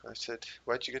 yeah. I said,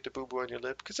 why'd you get the boo boo on your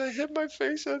lip? Because I hit my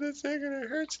face on the thing and it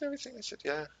hurts and everything. I said,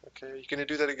 yeah, okay. Are you gonna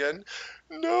do that again?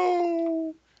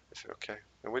 No. I said, okay.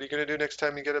 And what are you gonna do next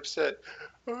time you get upset?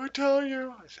 I'll tell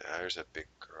you. I said, there's a big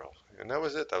girl. And that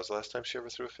was it. That was the last time she ever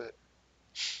threw a fit.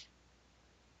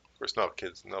 Of course, not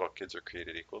all kids are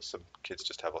created equal. Some kids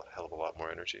just have a hell of a lot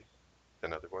more energy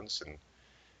than other ones, and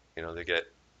they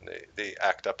they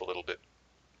act up a little bit.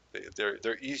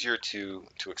 They're easier to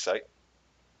excite,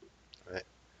 right?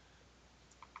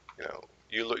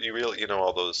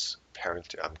 All those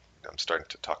parenting. I'm starting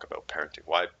to talk about parenting.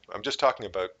 Why? I'm just talking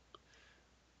about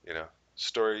you know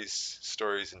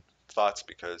stories and thoughts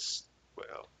because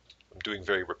well, I'm doing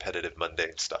very repetitive,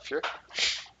 mundane stuff here.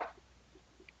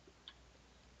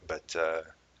 But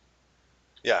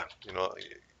yeah,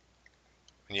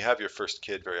 when you have your first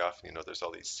kid, very often there's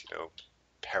all these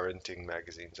parenting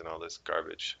magazines and all this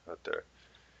garbage out there,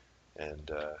 and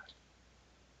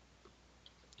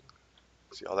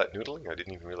see all that noodling? I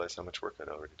didn't even realize how much work I'd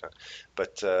already done.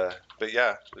 But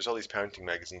yeah, there's all these parenting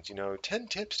magazines. 10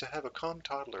 tips to have a calm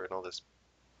toddler and all this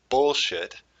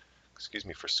bullshit. Excuse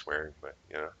me for swearing, but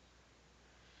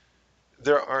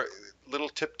there are little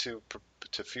tip to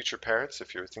future parents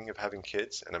if you're thinking of having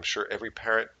kids, and I'm sure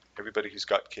everybody who's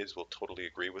got kids will totally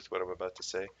agree with what I'm about to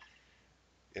say.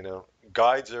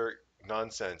 Guides are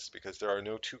nonsense because there are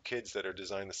no two kids that are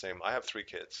designed the same. I have three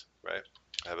kids, right?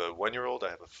 I have a 1-year-old, I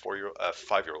have a 4-year-old, a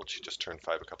 5-year-old. She just turned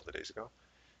 5 a couple of days ago.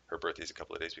 Her birthday's a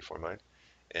couple of days before mine,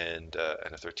 and a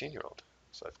 13-year-old.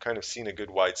 So I've kind of seen a good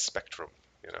wide spectrum,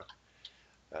 you know.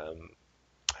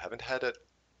 I haven't had a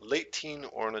late teen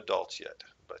or an adult yet,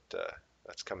 but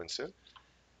that's coming soon.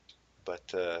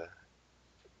 But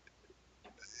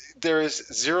there is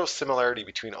zero similarity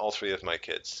between all three of my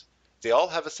kids. They all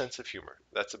have a sense of humor.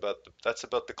 That's about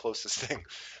the closest thing,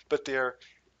 but they're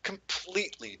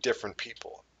completely different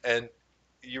people. And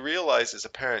you realize as a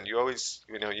parent, you always,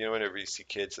 whenever you see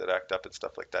kids that act up and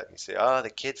stuff like that, and you say, "Oh, the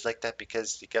kids like that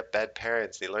because you got bad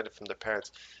parents. They learned it from their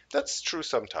parents." That's true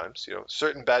sometimes.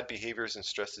 Certain bad behaviors and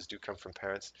stresses do come from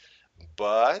parents,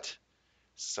 but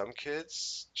some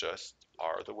kids just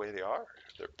are the way they are.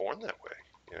 They're born that way.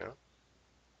 You know,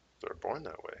 they're born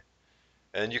that way.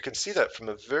 And you can see that from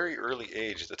a very early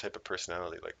age, the type of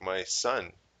personality. Like my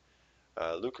son,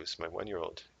 Lucas, my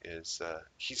 1-year-old,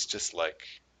 he's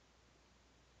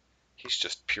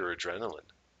just pure adrenaline.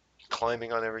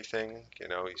 Climbing on everything,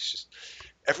 he's just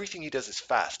everything he does is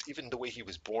fast. Even the way he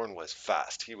was born was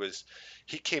fast.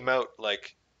 He came out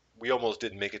like we almost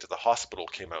didn't make it to the hospital,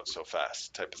 came out so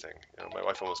fast, type of thing. My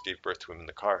wife almost gave birth to him in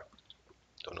the car.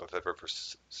 Don't know if I've ever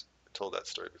told that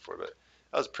story before, but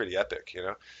that was pretty epic.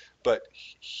 But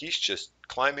he's just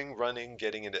climbing, running,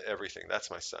 getting into everything.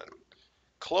 That's my son.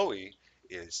 Chloe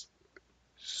is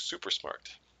super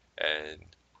smart and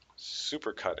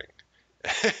super cunning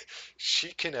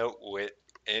She can outwit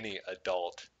any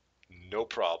adult, no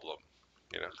problem.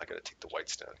 I got to take the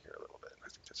whites down here a little bit. I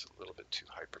think that's a little bit too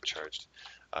hypercharged.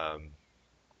 Um,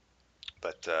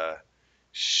 but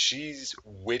she's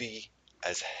witty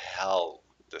as hell,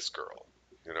 this girl.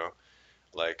 You know,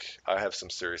 like I have some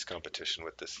serious competition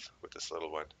with this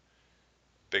little one,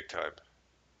 big time.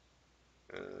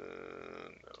 No,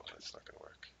 that's not gonna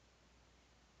work.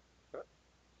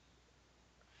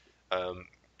 Um,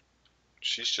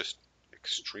 she's just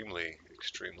extremely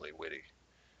witty,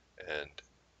 and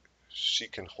she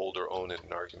can hold her own in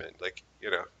an argument. Like,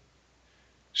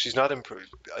 she's not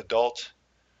adult.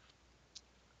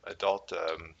 That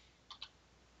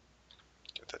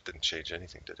didn't change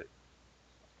anything, did it?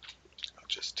 I'll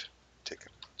take a,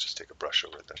 just take a brush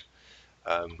over it then.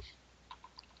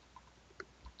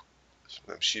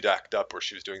 Sometimes she'd act up, or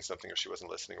she was doing something, or she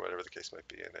wasn't listening, or whatever the case might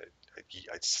be, and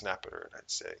I'd snap at her and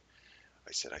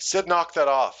I said, knock that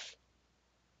off.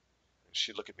 And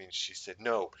she'd look at me and she said,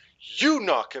 no, you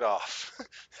knock it off.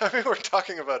 I mean, we're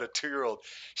talking about a 2-year-old.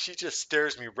 She just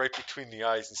stares me right between the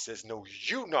eyes and says, no,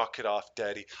 you knock it off,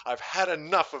 Daddy. I've had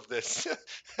enough of this.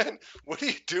 And what do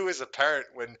you do as a parent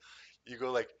when you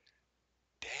go like,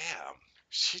 damn,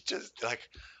 she just like,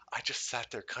 I just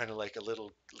sat there kind of like a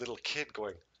little kid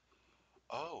going,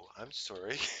 oh, I'm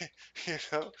sorry. you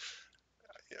know,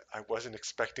 I wasn't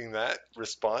expecting that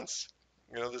response.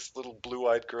 This little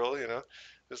blue-eyed girl,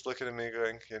 just looking at me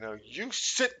going, you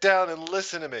sit down and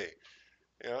listen to me.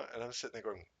 And I'm sitting there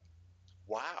going,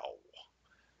 wow.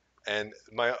 And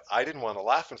I didn't want to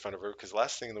laugh in front of her because the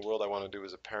last thing in the world I want to do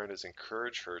as a parent is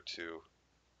encourage her to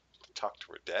talk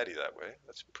to her daddy that way.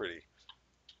 That's pretty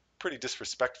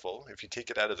disrespectful. If you take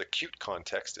it out of the cute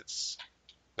context,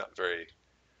 not very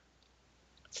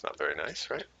it's not very nice,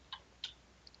 right?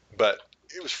 But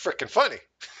it was freaking funny.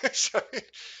 So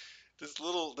this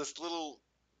little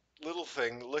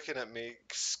thing looking at me,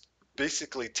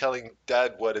 basically telling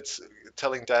dad what it's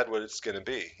going to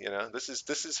be.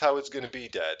 This is how it's going to be,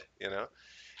 dad.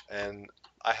 And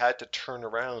I had to turn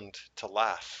around to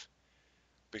laugh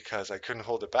because I couldn't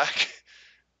hold it back.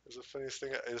 It was the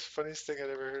funniest thing I'd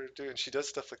ever heard her do, and she does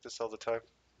stuff like this all the time.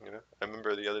 I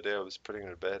remember the other day I was putting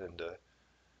her to bed, and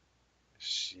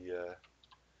she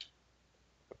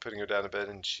putting her down to bed,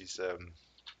 and she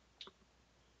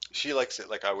likes it.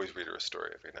 Like I always read her a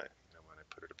story every night, when I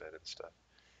put her to bed and stuff.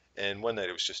 And one night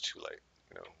it was just too late.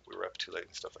 We were up too late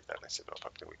and stuff like that. And I said, no,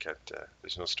 Pumpkin, we can't.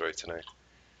 There's no story tonight.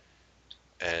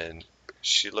 And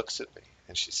she looks at me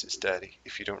and she says, Daddy,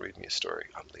 if you don't read me a story,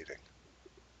 I'm leaving.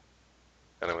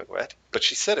 And I went, what? But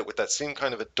she said it with that same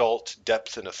kind of adult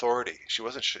depth and authority. She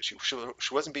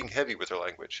wasn't being heavy with her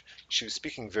language. She was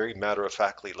speaking very matter of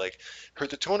factly. Like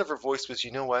the tone of her voice was,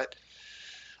 you know what?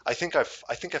 I think I've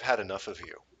had enough of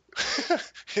you.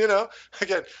 you know,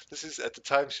 Again, this is at the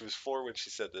time she was 4 when she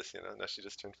said this. Now she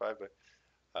just turned 5. But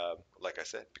like I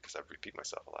said, because I repeat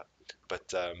myself a lot.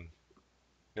 But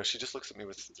she just looks at me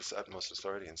with this utmost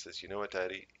authority and says, "You know what,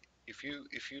 Daddy? If you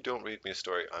don't read me a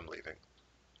story, I'm leaving.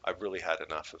 I've really had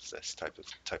enough of this type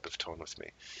of tone with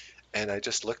me." And I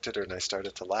just looked at her and I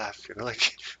started to laugh.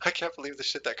 Like I can't believe the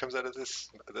shit that comes out of this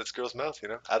girl's mouth.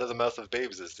 Out of the mouth of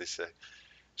babes, as they say.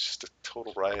 It's just a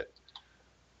total riot.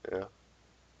 Yeah.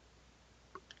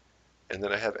 And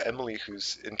then I have Emily,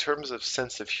 who's, in terms of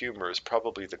sense of humor, is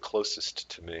probably the closest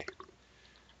to me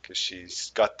because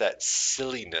she's got that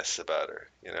silliness about her.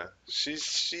 She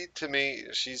to me,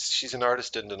 she's an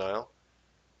artist in denial.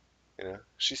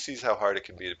 She sees how hard it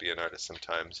can be to be an artist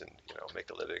sometimes, and make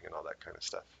a living and all that kind of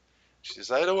stuff. She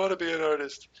says, "I don't want to be an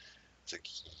artist." It's like,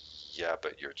 yeah,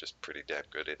 but you're just pretty damn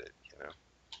good at it.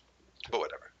 But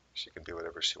whatever, she can be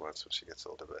whatever she wants when she gets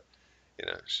older. But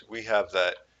we have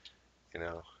that. You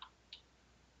know,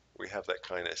 we have that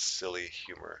kind of silly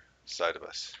humor side of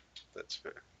us. That's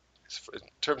very, in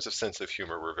terms of sense of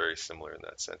humor, we're very similar in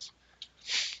that sense.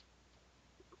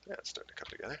 Yeah, it's starting to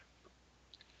come together.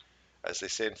 As they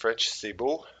say in French, c'est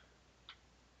beau.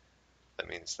 That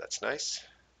means that's nice.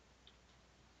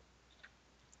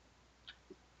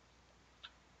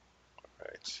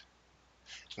 Right.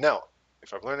 Now,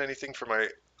 if I've learned anything from my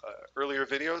earlier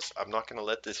videos, I'm not going to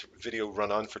let this video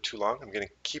run on for too long. I'm going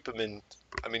to keep them in.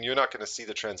 I mean, you're not going to see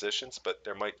the transitions, but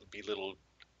there might be little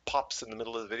pops in the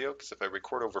middle of the video because if I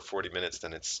record over 40 minutes,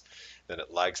 then it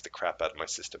lags the crap out of my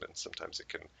system, and sometimes it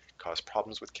can cause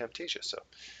problems with Camtasia. So,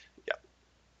 yeah,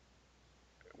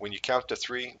 when you count to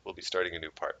 3, we'll be starting a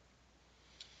new part.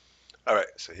 All right,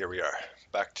 so here we are.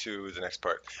 Back to the next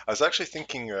part. I was actually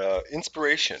thinking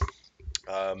inspiration.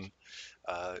 Um,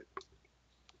 uh,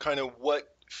 Kind of what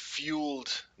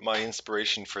fueled my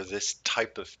inspiration for this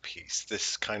type of piece,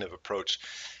 this kind of approach.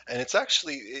 And it's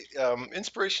actually,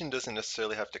 inspiration doesn't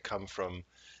necessarily have to come from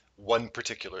one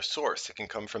particular source. It can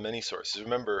come from any sources.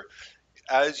 Remember,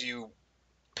 as you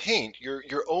paint,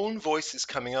 your own voice is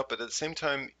coming up, but at the same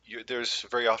time, there's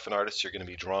very often artists you're going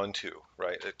to be drawn to,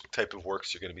 right? A type of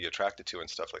works you're going to be attracted to and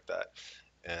stuff like that.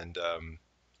 And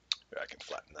I can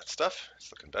flatten that stuff. It's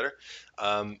looking better.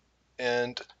 Um,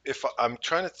 and if I'm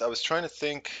trying to, I was trying to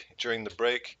think during the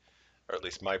break, or at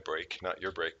least my break, not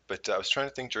your break, but I was trying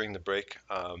to think during the break,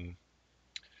 uh,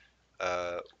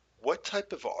 what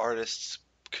type of artists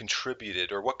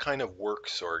contributed, or what kind of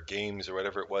works or games or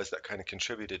whatever it was that kind of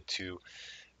contributed to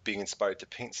being inspired to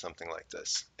paint something like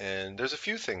this. And there's a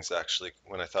few things actually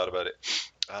when I thought about it.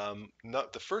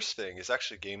 Not the first thing is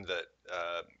actually a game that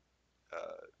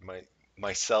my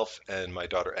myself and my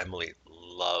daughter Emily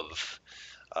love.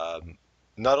 Um,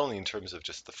 not only in terms of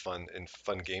just the fun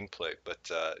gameplay, but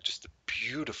just the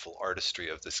beautiful artistry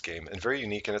of this game, and very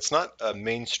unique. And it's not a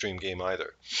mainstream game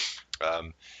either.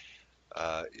 Um,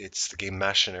 it's the game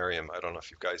Machinarium. I don't know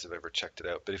if you guys have ever checked it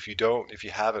out, but if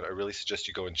you haven't, I really suggest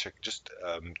you go and check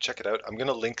it out. I'm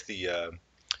gonna link the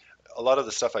a lot of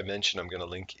the stuff I mentioned. I'm gonna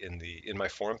link in my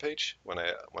forum page when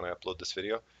I upload this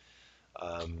video.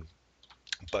 Um,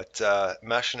 but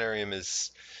Machinarium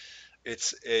is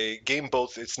it's a game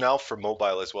both. It's now for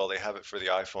mobile as well. They have it for the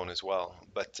iPhone as well.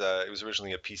 But it was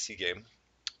originally a PC game,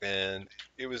 and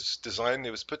it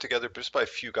was put together just by a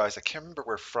few guys. I can't remember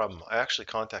where from. I actually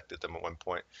contacted them at one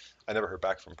point. I never heard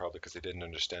back from them, probably because they didn't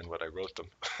understand what I wrote them.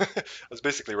 I was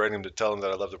basically writing them to tell them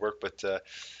that I love the work, but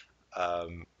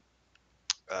um,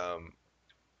 um,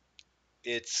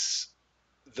 it's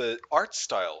the art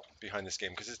style behind this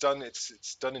game because it's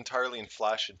done entirely in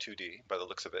Flash and 2D by the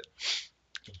looks of it,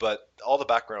 but all the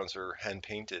backgrounds are hand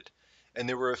painted. And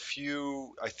there were a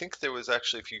few. I think there was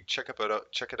actually, if you check it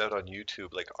out on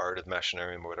YouTube, like Art of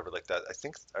Machinarium or whatever like that. I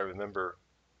think I remember.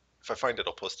 If I find it,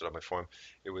 I'll post it on my forum.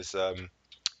 It was uh,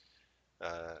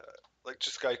 like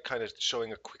just guy kind of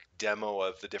showing a quick demo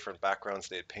of the different backgrounds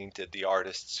they had painted, the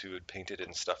artists who had painted it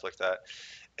and stuff like that.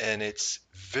 And it's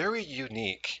very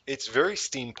unique. It's very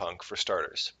steampunk for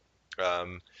starters.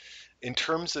 Um, in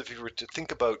terms of if you were to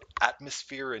think about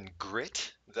atmosphere and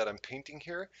grit that I'm painting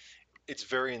here, it's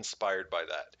very inspired by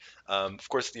that. Of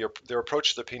course, their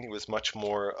approach to the painting was much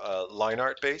more line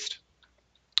art based,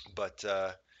 but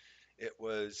it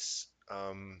was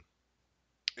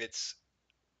it's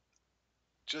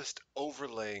just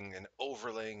overlaying and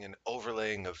overlaying and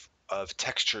overlaying of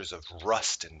textures of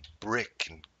rust and brick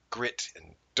and grit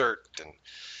and dirt and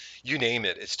you name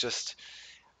it. It's just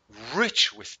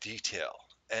rich with detail,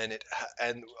 and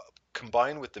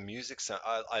combined with the music sound.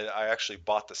 I actually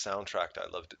bought the soundtrack. I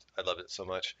loved it. I loved it so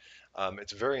much.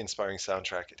 It's a very inspiring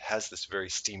soundtrack. It has this very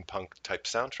steampunk type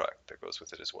soundtrack that goes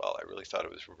with it as well. I really thought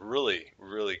it was really,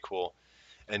 really cool.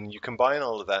 And you combine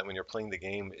all of that when you're playing the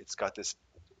game, it's got this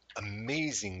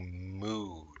amazing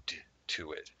mood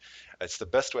to it. It's the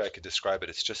best way I could describe it.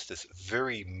 It's just this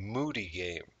very moody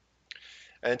game.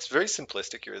 And it's very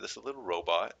simplistic. You're this little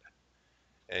robot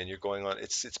and you're going on.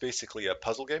 It's basically a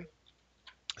puzzle game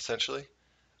essentially,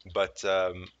 but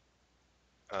uh,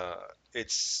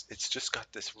 it's just got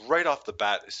this right off the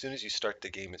bat. As soon as you start the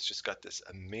game, it's just got this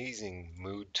amazing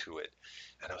mood to it,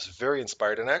 and I was very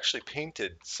inspired. And I actually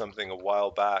painted something a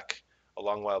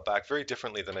long while back, very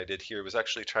differently than I did here. It was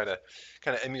actually trying to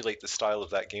kind of emulate the style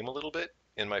of that game a little bit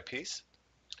in my piece.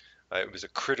 It was a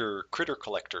critter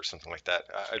collector, something like that.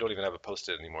 I don't even have it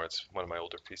posted anymore. It's one of my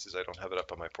older pieces. I don't have it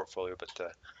up on my portfolio,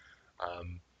 but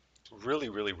really,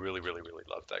 really, really, really, really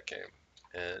love that game.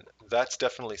 And that's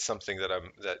definitely something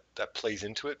that plays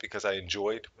into it because I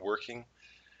enjoyed working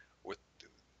with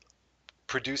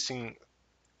producing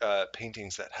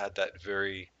paintings that had that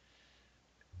very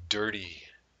dirty,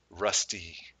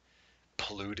 rusty,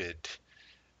 polluted,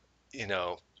 you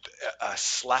know, a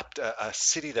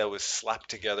city that was slapped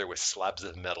together with slabs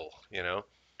of metal,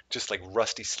 just like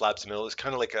rusty slabs of metal. It's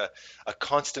kind of like a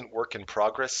constant work in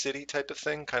progress city type of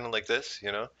thing, kind of like this.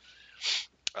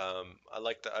 I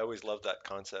like that. I always loved that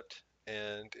concept.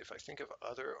 And if I think of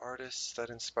other artists that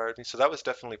inspired me, so that was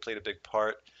definitely played a big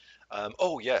part.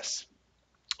 Oh yes,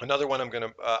 another one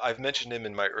I've mentioned him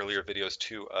in my earlier videos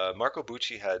too. Marco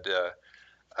Bucci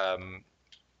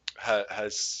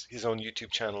has his own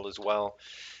YouTube channel as well,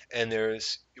 and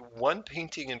there's one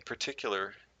painting in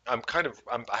particular. I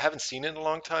haven't seen it in a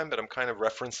long time, but I'm kind of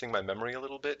referencing my memory a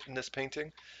little bit in this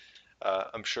painting.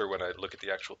 I'm sure when I look at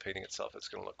the actual painting itself, it's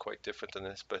going to look quite different than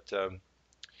this, but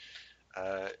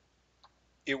uh,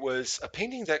 it was a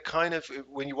painting that kind of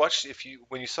when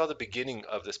you saw the beginning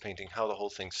of this painting, how the whole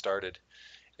thing started,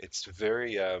 It's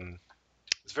very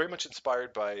much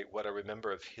inspired by what I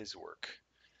remember of his work,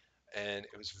 and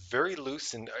it was very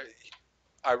loose. And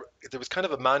I there was kind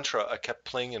of a mantra I kept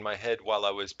playing in my head while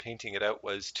I was painting it out.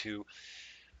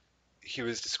 He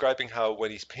was describing how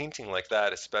when he's painting like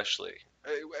that, especially,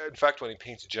 in fact, when he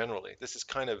paints generally, this is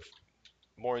kind of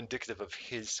more indicative of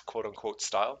his quote unquote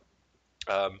style.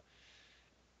 Um,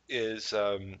 is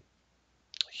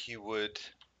He would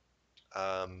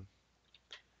um,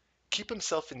 keep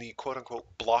himself in the quote unquote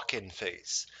block in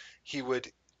phase. He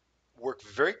would work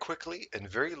very quickly and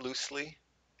very loosely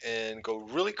and go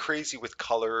really crazy with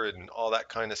color and all that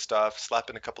kind of stuff, slap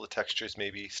in a couple of textures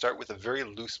maybe, start with a very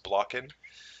loose block in,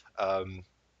 um,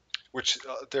 which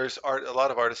there's a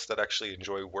lot of artists that actually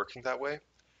enjoy working that way.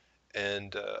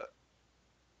 And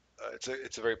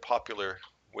it's a very popular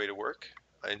way to work.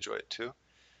 I enjoy it too.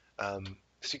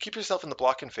 So you keep yourself in the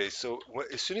block-in phase. So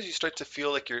as soon as you start to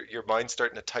feel like your mind's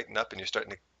starting to tighten up and you're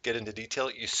starting to get into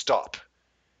detail, you stop.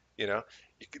 You know,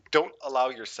 don't allow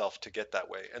yourself to get that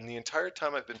way. And the entire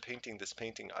time I've been painting this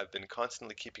painting, I've been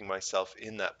constantly keeping myself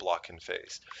in that block-in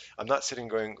phase. I'm not sitting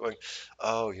going,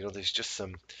 oh, there's just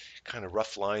some kind of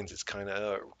rough lines. It's kind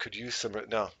of could use some.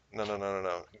 No, no, no, no, no,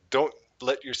 no. Don't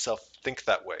let yourself think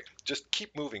that way. Just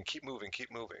keep moving, keep moving,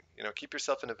 keep moving. Keep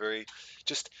yourself in a very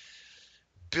just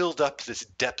build up this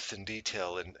depth and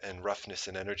detail and roughness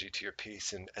and energy to your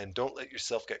piece, and don't let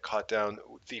yourself get caught down.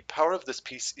 The power of this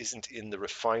piece isn't in the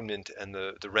refinement and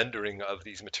the rendering of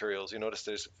these materials. You notice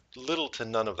there's little to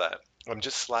none of that. I'm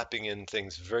just slapping in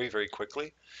things very, very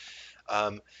quickly.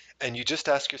 Um, and you just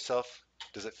ask yourself,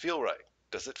 does it feel right?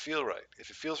 Does it feel right?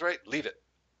 If it feels right, leave it.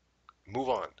 Move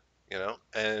on,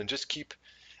 and just keep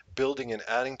building and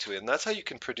adding to it. And that's how you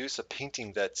can produce a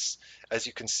painting that's, as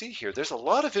you can see here, there's a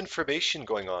lot of information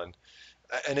going on,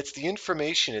 and it's the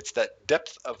information, it's that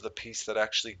depth of the piece that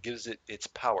actually gives it its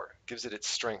power, gives it its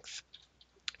strength.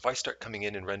 If I start coming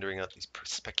in and rendering out these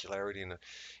specularity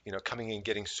and coming in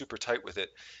getting super tight with it,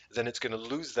 then it's going to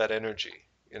lose that energy.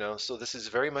 So this is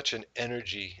very much an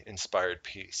energy inspired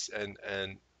piece, and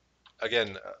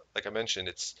again, like I mentioned,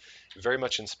 it's very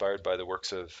much inspired by the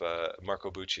works of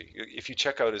Marco Bucci. If you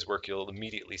check out his work, you'll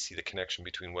immediately see the connection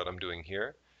between what I'm doing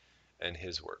here and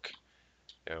his work.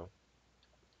 You know,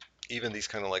 even these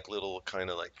kind of like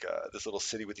this little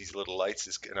city with these little lights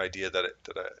is an idea that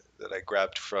I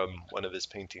grabbed from one of his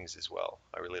paintings as well.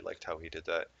 I really liked how he did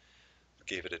that.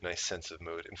 Gave it a nice sense of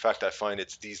mood. In fact, I find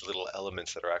it's these little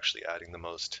elements that are actually adding the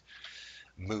most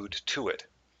mood to it.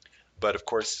 But of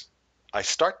course, I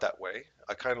start that way.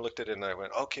 I kind of looked at it and I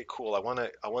went, okay, cool. I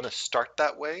want to start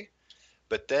that way,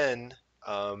 but then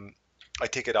I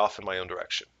take it off in my own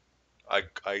direction. I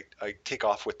take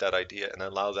off with that idea and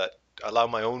allow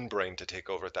my own brain to take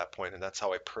over at that point, and that's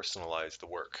how I personalize the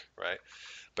work, right?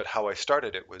 But how I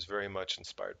started it was very much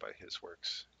inspired by his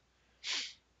works.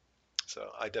 So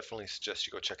I definitely suggest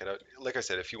you go check it out. Like I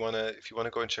said, if you wanna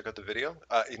go and check out the video,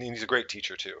 and he's a great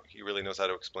teacher too. He really knows how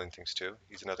to explain things too.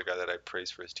 He's another guy that I praise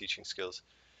for his teaching skills,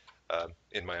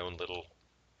 in my own little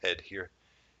head here,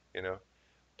 you know.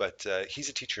 But he's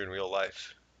a teacher in real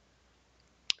life,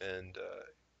 and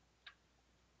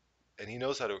he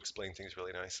knows how to explain things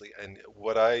really nicely. And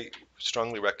what I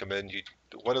strongly recommend you,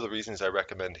 one of the reasons I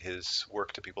recommend his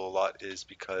work to people a lot is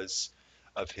because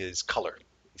of his color.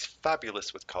 He's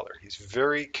fabulous with color. He's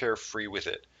very carefree with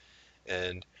it,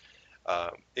 and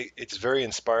it's very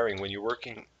inspiring when you're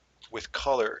working with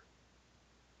color.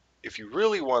 If you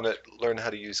really want to learn how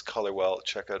to use color well,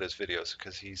 check out his videos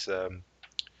because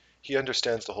he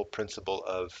understands the whole principle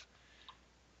of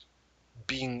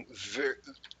being very.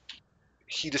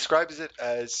 He describes it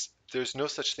as there's no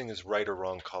such thing as right or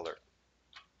wrong color.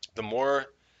 The more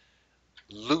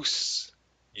loose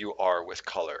you are with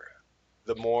color,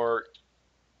 the more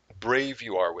brave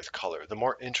you are with color, the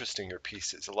more interesting your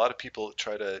piece is. A lot of people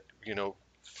try to,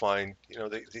 find,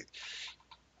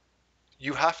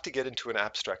 you have to get into an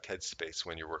abstract headspace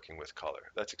when you're working with color.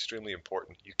 That's extremely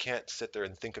important. You can't sit there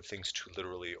and think of things too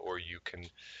literally, or you can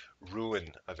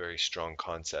ruin a very strong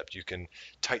concept. You can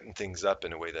tighten things up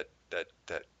in a way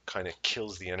that kind of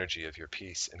kills the energy of your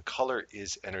piece. And color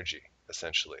is energy,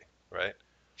 essentially, right?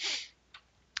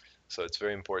 So it's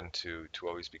very important to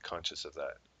always be conscious of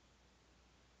that.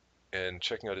 And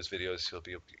checking out his videos,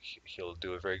 he'll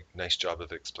do a very nice job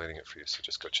of explaining it for you. So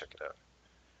just go check it out.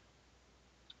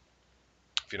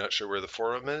 If you're not sure where the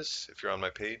forum is, if you're on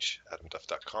my page,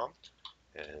 adamduff.com,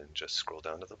 and just scroll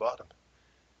down to the bottom,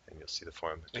 and you'll see the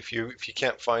forum. If you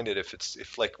can't find it,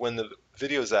 if like when the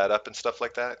videos add up and stuff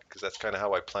like that, because that's kind of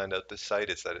how I planned out this site,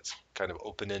 is that it's kind of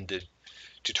open-ended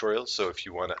tutorials. So if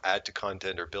you want to add to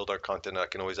content or build our content, I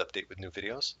can always update with new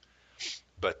videos.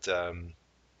 But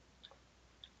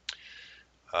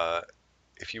Uh,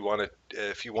 if you want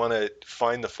to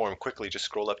find the form quickly, just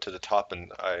scroll up to the top,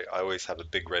 and I always have a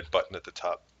big red button at the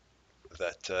top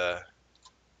that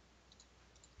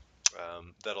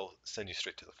that'll send you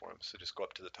straight to the form. So just go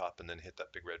up to the top and then hit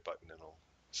that big red button, and it'll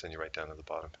send you right down to the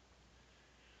bottom.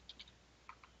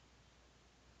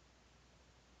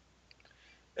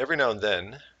 Every now and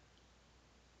then,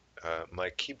 my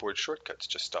keyboard shortcuts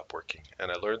just stop working,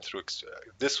 and I learned through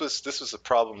this was a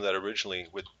problem that originally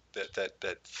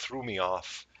that threw me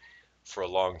off for a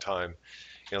long time.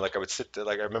 You know, like I would sit there,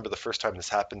 like I remember the first time this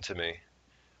happened to me.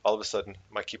 All of a sudden,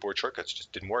 my keyboard shortcuts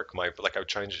just didn't work. I would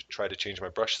try to change my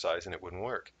brush size, and it wouldn't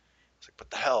work. It's like, what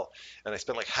the hell? And I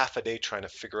spent like half a day trying to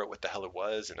figure out what the hell it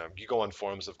was. And you go on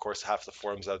forums, of course, half the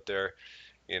forums out there,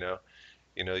 you know,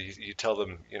 you tell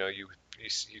them, you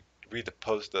read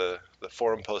the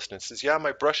forum post, and it says, yeah,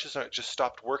 my brushes aren't just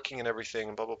stopped working and everything,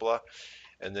 and blah blah blah.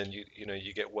 And then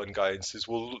you get one guy and says,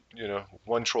 well,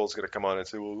 one troll's gonna come on and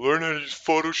say, well, learn how to use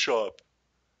Photoshop.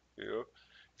 You know,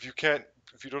 if you can't,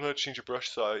 if you don't know how to change your brush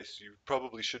size, you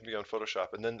probably shouldn't be on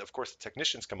Photoshop. And then, of course, the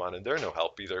technicians come on, and they're no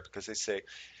help either because they say,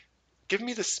 "Give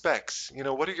me the specs.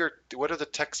 What are the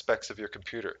tech specs of your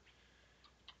computer?"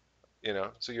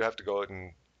 So you have to go out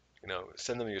and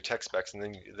send them your tech specs,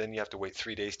 and then you have to wait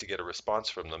 3 days to get a response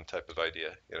from them, type of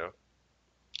idea.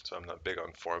 So I'm not big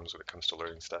on forums when it comes to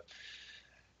learning stuff.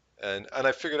 And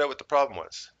I figured out what the problem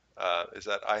was. Is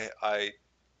that uh,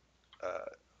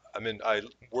 I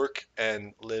work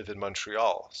and live in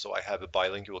Montreal, so I have a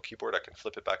bilingual keyboard. I can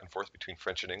flip it back and forth between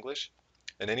French and English.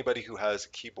 And anybody who has a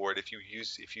keyboard, if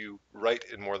you write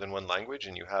in more than one language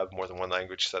and you have more than one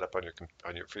language set up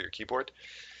for your keyboard,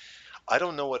 I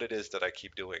don't know what it is that I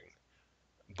keep doing,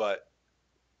 but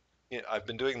I've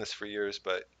been doing this for years.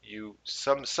 But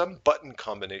some button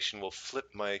combination will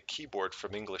flip my keyboard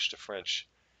from English to French,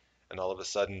 and all of a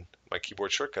sudden my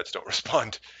keyboard shortcuts don't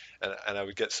respond, and I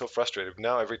would get so frustrated.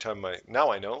 Now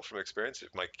now I know from experience, if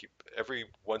every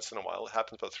once in a while, it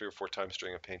happens about 3 or 4 times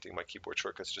during a painting, my keyboard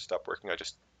shortcuts just stop working. I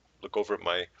just look over at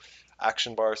my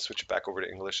action bar, switch it back over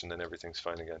to English, and then everything's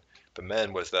fine again. But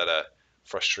man, was that a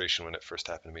frustration when it first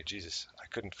happened to me. Jesus, I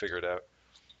couldn't figure it out.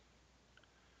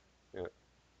 Yeah.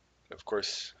 Of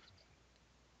course,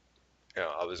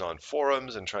 I was on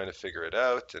forums and trying to figure it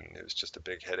out, and it was just a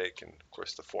big headache. And of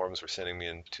course, the forums were sending me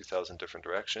in 2,000 different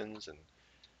directions, and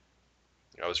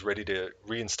I was ready to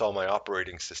reinstall my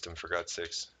operating system, for God's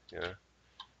sakes, 'cause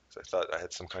I thought I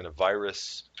had some kind of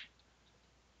virus.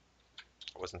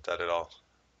 It wasn't that at all.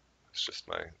 It's just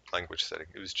my language setting.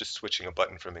 It was just switching a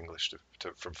button from English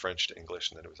from French to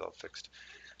English, and then it was all fixed.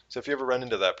 So if you ever run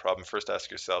into that problem, first ask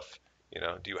yourself,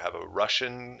 do you have a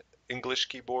Russian English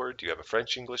keyboard? Do you have a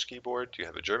French English keyboard? Do you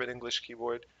have a German English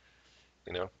keyboard?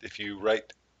 If you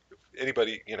write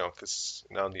anybody, because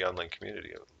now in the online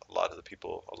community, a lot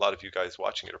of you guys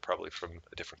watching it are probably from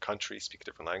a different country, speak a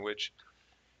different language.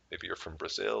 Maybe you're from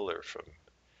Brazil or from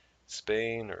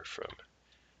Spain or from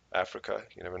Africa.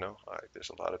 You never know. There's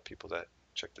a lot of people that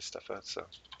check this stuff out. So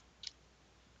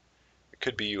it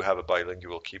could be you have a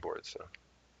bilingual keyboard,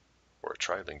 or a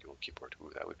trilingual keyboard.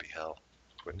 Ooh, that would be hell,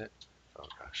 wouldn't it? Oh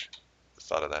gosh, the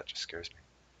thought of that just scares me.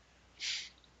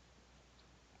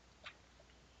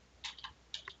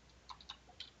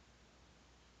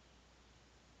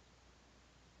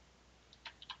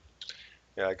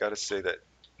 Yeah, I gotta say that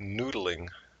noodling,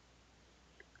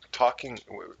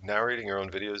 narrating your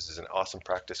own videos is an awesome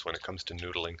practice when it comes to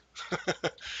noodling.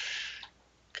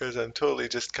 Because I'm totally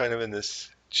just kind of in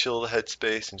this chill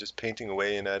headspace and just painting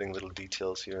away and adding little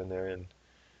details here and there, and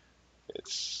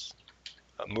it's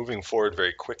I'm moving forward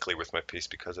very quickly with my piece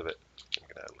because of it. I'm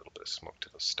gonna add a little bit of smoke to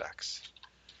those stacks.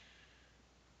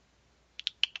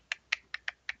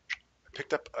 I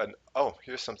picked up oh,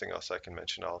 here's something else I can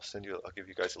mention. I'll give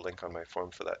you guys a link on my forum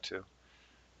for that too.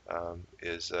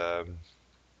 Is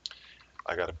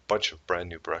I got a bunch of brand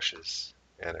new brushes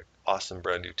and an awesome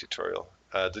brand new tutorial.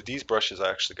 These brushes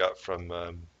I actually got from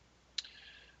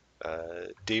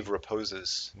Dave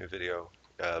Raposa's new video,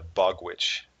 Bog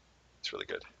Witch. It's really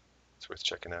good. It's worth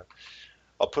checking out.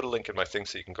 I'll put a link in my thing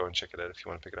so you can go and check it out if you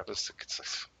want to pick it up. It's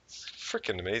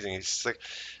freaking amazing. He's like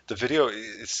the video.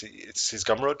 It's his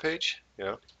Gumroad page,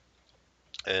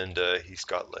 and he's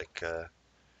got like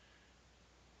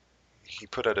he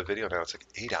put out a video now. It's like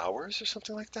 8 hours or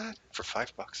something like that for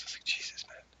 $5. I was like, Jesus,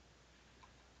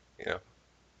 man. A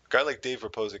guy like Dave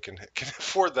Raposa can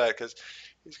afford that because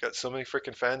he's got so many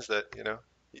freaking fans that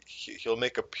he'll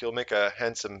make a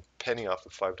handsome penny off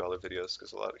of $5 videos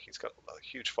because he's got a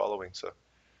huge following. So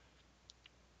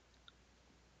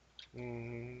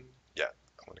yeah,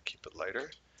 I want to keep it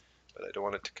lighter, but I don't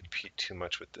want it to compete too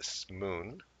much with this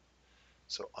moon.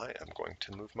 So I am going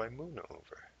to move my moon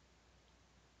over,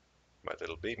 my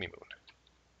little baby moon.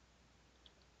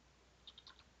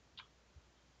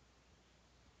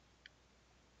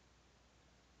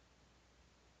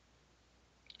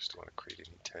 Just don't want to create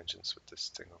any tangents with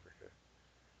this thing over here.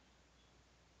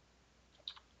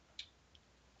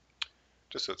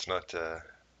 Just so it's not,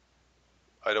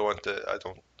 I don't want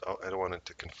it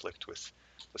to conflict with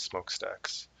the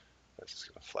smokestacks. That's just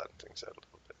going to flatten things out a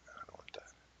little bit. I don't want that.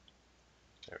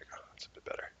 There we go. That's a bit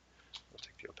better. I'll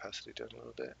take the opacity down a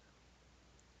little bit.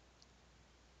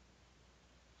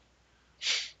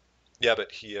 Yeah,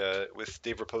 but he with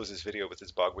Dave Rapose's video, with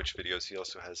his bog witch videos, he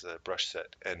also has a brush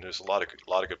set, and there's a lot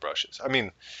of good brushes. I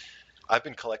mean, I've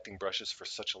been collecting brushes for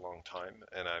such a long time,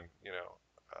 and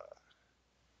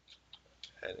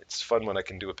and it's fun when I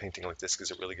can do a painting like this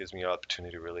because it really gives me an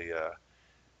opportunity to really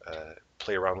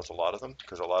play around with a lot of them.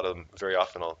 Because a lot of them, very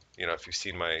often, if you've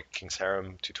seen my King's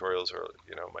Harem tutorials or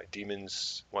my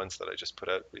Demons ones that I just put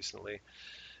out recently,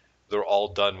 they're all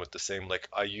done with the same. Like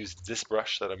I used this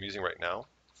brush that I'm using right now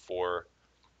for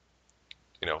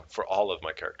for all of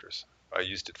my characters. I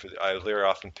used it I very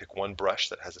often pick one brush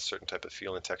that has a certain type of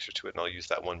feel and texture to it, and I'll use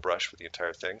that one brush for the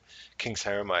entire thing. King's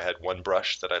Harem, I had one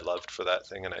brush that I loved for that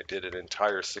thing, and I did an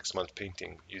entire 6-month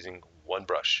painting using one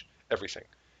brush. Everything.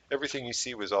 Everything you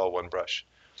see was all one brush.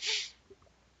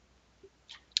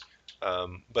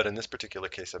 But in this particular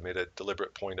case, I made a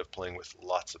deliberate point of playing with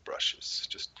lots of brushes,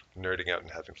 just nerding out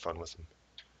and having fun with them.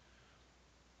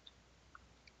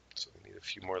 So we need a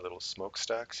few more little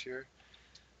smokestacks here.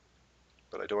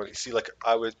 But I don't want to see, like,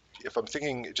 if I'm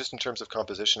thinking just in terms of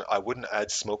composition, I wouldn't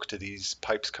add smoke to these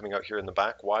pipes coming out here in the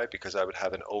back. Why? Because I would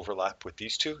have an overlap with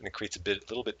these two, and it creates a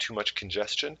little bit too much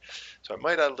congestion. So I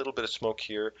might add a little bit of smoke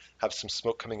here, have some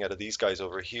smoke coming out of these guys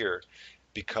over here,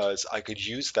 because I could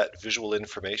use that visual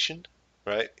information,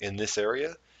 right, in this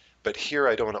area. But here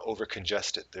I don't want to over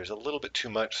congest it. There's a little bit too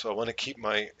much, so I want to keep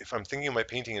if I'm thinking of my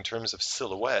painting in terms of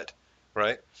silhouette,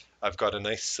 right, I've got a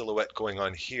nice silhouette going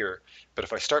on here. But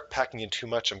if I start packing in too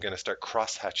much, I'm going to start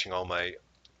cross-hatching all my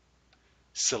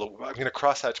silhouette. I'm going to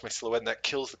cross-hatch my silhouette, and that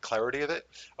kills the clarity of it.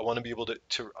 I want to be able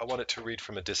I want it to read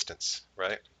from a distance,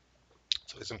 right?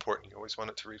 So it's important. You always want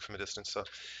it to read from a distance. So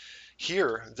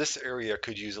here, this area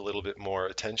could use a little bit more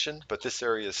attention, but this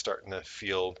area is starting to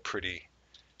feel pretty,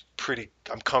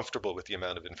 I'm comfortable with the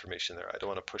amount of information there. I don't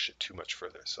want to push it too much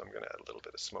further, so I'm going to add a little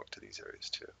bit of smoke to these areas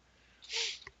too.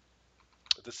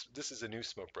 This is a new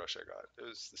smoke brush I got. It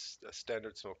was a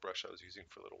standard smoke brush I was using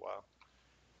for a little while.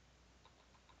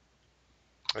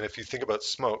 And if you think about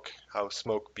smoke, how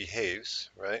smoke behaves,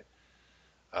 right?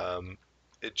 Um,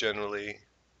 it generally,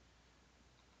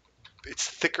 it's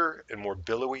thicker and more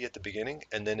billowy at the beginning,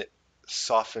 and then it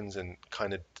softens and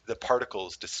kind of the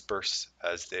particles disperse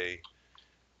as they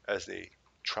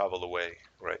travel away,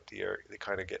 right? The air, they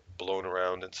kind of get blown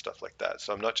around and stuff like that.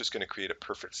 So I'm not just going to create a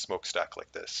perfect smokestack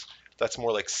like this. That's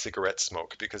more like cigarette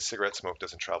smoke because cigarette smoke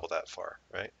doesn't travel that far,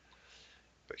 right?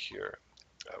 But here,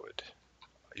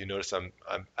 you notice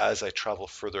as I travel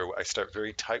further, I start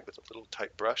very tight with a little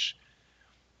tight brush,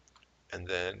 and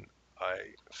then I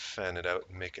fan it out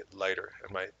and make it lighter,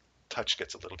 and my touch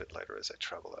gets a little bit lighter as I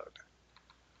travel out.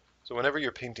 So whenever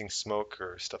you're painting smoke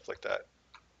or stuff like that,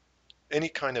 any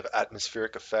kind of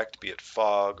atmospheric effect, be it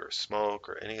fog or smoke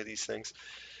or any of these things,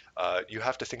 you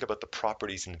have to think about the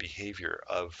properties and behavior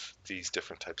of these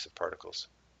different types of particles.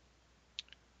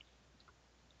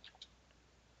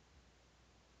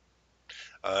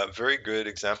 A very good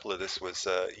example of this was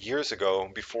years ago,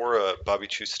 before Bobby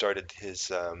Chu started his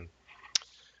it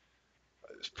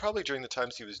was probably during the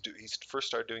times he first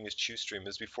started doing his Chew stream. It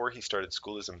was before he started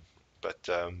Schoolism, but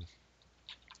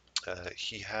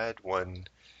he had one.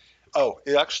 Oh,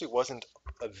 it actually wasn't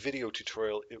a video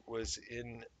tutorial. It was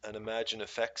in an Imagine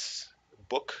Effects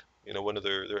book, one of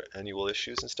their annual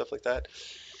issues and stuff like that.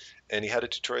 And he had a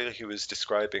tutorial. He was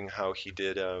describing how he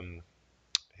did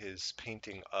his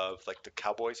painting of like the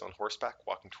cowboys on horseback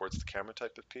walking towards the camera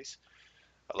type of piece.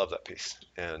 I love that piece.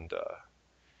 And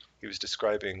he was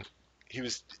describing, he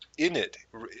was in it,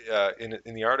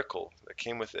 in the article that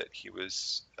came with it, he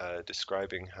was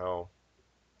describing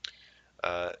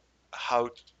uh, how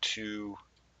to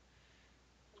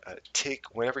take,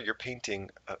 whenever you're painting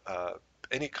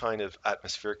any kind of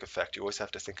atmospheric effect, you always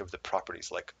have to think of the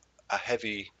properties. Like a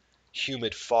heavy,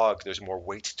 humid fog, there's more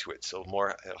weight to it, so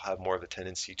it'll have more of a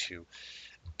tendency to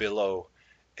billow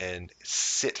and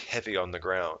sit heavy on the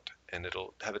ground, and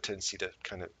it'll have a tendency to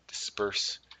kind of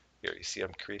disperse. Here, you see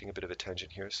I'm creating a bit of a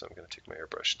tangent here, so I'm going to take my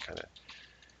airbrush and kind of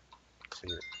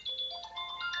clean it.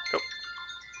 Oh,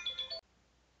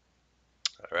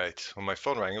 All right. When my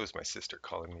phone rang, it was my sister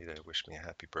calling me to wish me a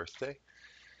happy birthday.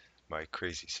 My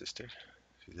crazy sister.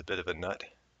 She's a bit of a nut,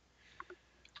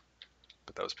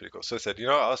 but that was pretty cool. So I said,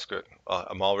 I'll screw it.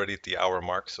 I'm already at the hour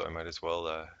mark, so I might as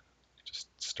well just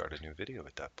start a new video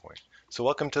at that point. So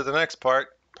welcome to the next part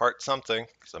something,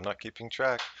 because I'm not keeping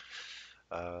track.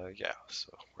 Yeah,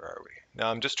 so where are we? Now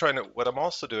I'm just trying to, what I'm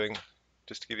also doing,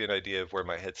 just to give you an idea of where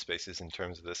my headspace is in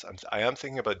terms of this, I am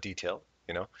thinking about detail,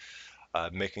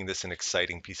 making this an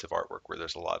exciting piece of artwork where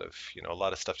there's a lot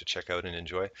of stuff to check out and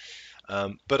enjoy.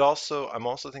 But also, I'm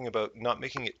also thinking about not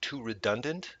making it too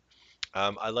redundant.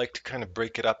 I like to kind of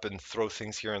break it up and throw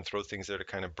things here and throw things there to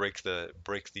kind of break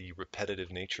the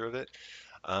repetitive nature of it.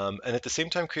 And at the same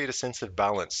time create a sense of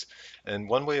balance. And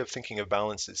one way of thinking of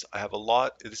balance is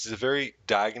this is a very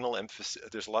diagonal emphasis.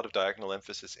 There's a lot of diagonal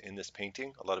emphasis in this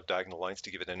painting, a lot of diagonal lines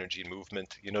to give it energy and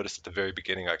movement. You notice at the very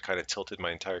beginning, I kind of tilted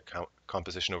my entire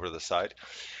composition over to the side,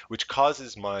 which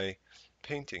causes my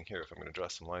painting here, if I'm going to draw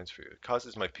some lines for you, it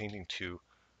causes my painting to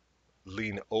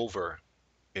lean over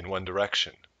in one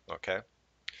direction. Okay.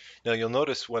 Now you'll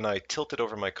notice when I tilt it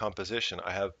over my composition,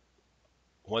 I have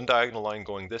one diagonal line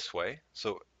going this way.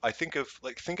 So I think of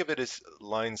it as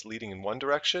lines leading in one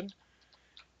direction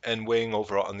and weighing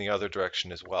over on the other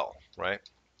direction as well, right?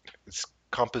 It's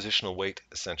compositional weight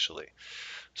essentially.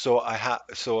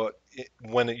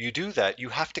 When you do that, you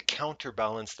have to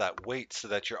counterbalance that weight so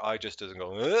that your eye just doesn't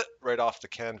go right off the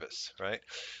canvas, right?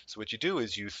 So what you do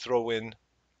is you throw in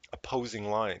opposing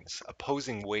lines,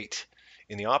 opposing weight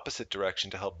in the opposite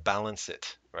direction to help balance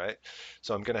it, right?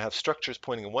 So I'm going to have structures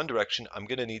pointing in one direction. I'm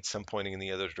going to need some pointing in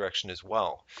the other direction as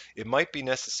well. It might be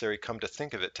necessary, come to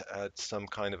think of it, to add some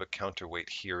kind of a counterweight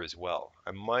here as well.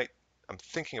 I'm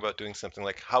thinking about doing something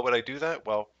like, how would I do that?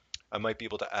 Well, I might be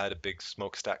able to add a big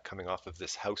smokestack coming off of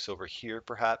this house over here,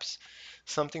 perhaps.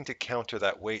 Something to counter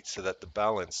that weight so that the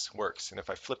balance works. And if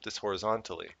I flip this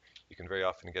horizontally, you can very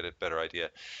often get a better idea.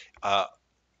 Uh,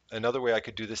 Another way I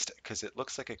could do this, because it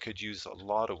looks like I could use a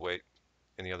lot of weight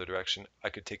in the other direction, I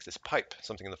could take this pipe,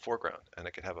 something in the foreground, and I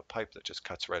could have a pipe that just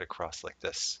cuts right across like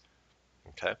this,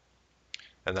 okay?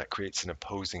 And that creates an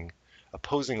opposing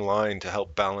line to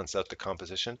help balance out the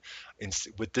composition.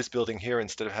 With this building here,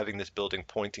 instead of having this building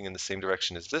pointing in the same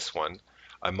direction as this one,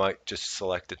 I might just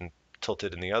select it and tilt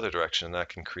it in the other direction, and that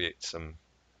can create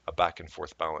a back and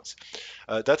forth balance.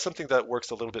 That's something that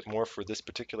works a little bit more for this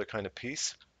particular kind of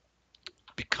piece,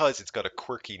 because it's got a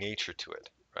quirky nature to it,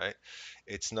 right?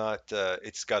 It's not,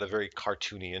 it's got a very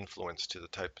cartoony influence to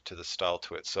the style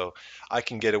to it. So I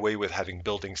can get away with having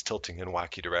buildings tilting in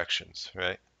wacky directions,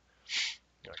 right?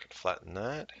 I can flatten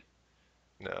that.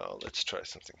 Now let's try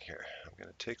something here. I'm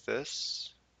going to take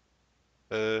this.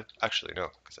 Actually, no,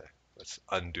 let's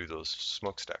undo those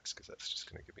smokestacks because that's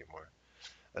just going to give me more.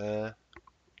 Uh,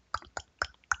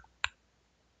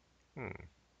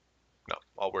 no,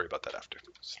 I'll worry about that after.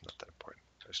 It's not that important.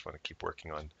 I just want to keep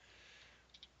working on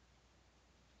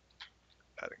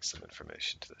adding some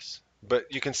information to this. But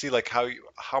you can see like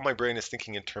how my brain is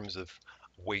thinking in terms of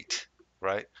weight,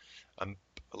 right? I'm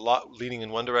a lot leaning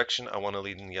in one direction. I want to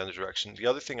lean in the other direction. The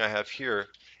other thing I have here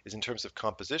is in terms of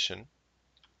composition,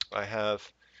 I have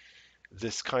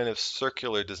this kind of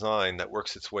circular design that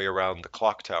works its way around the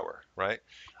clock tower, right?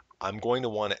 I'm going to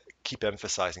want to keep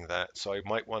emphasizing that. So I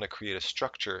might want to create a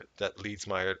structure that leads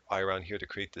my eye around here to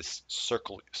create this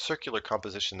circular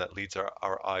composition that leads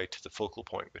our eye to the focal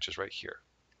point, which is right here,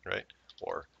 right?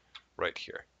 Or right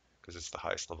here, because it's the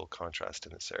highest level contrast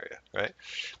in this area, right?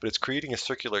 But it's creating a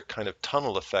circular kind of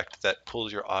tunnel effect that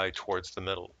pulls your eye towards the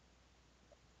middle,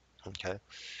 okay?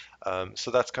 So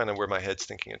that's kind of where my head's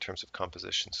thinking in terms of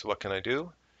composition. So what can I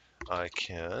do? I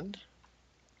can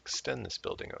extend this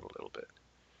building out a little bit,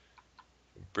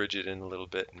 bridge it in a little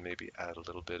bit, and maybe add a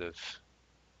little bit of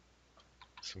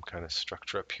some kind of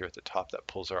structure up here at the top that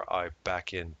pulls our eye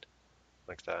back in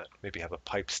like that. Maybe have a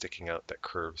pipe sticking out that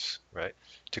curves, right?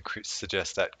 To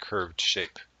suggest that curved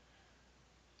shape.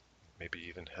 Maybe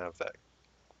even have that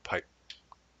pipe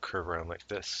curve around like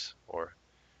this, or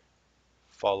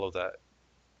follow that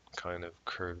kind of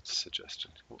curved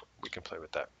suggestion. We can play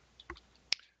with that.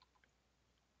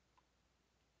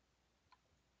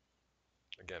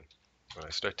 Again, when I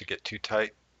start to get too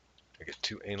tight, I get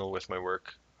too anal with my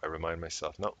work, I remind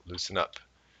myself, no, loosen up.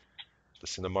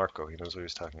 Listen to Marco, he knows what he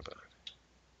was talking about.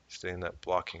 Stay in that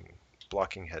blocking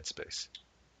headspace.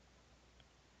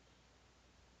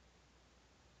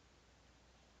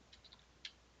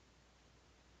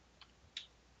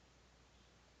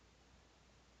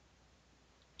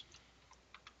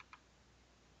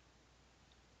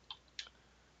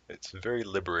 It's very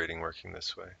liberating working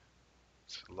this way.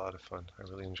 It's a lot of fun. I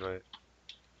really enjoy it.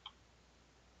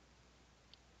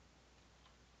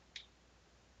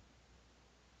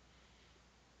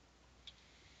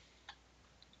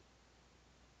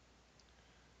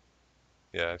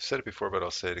 Yeah, I've said it before, but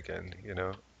I'll say it again.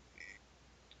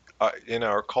 In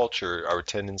our culture, our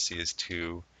tendency is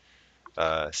to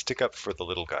stick up for the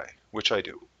little guy, which I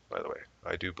do, by the way.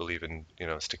 I do believe in,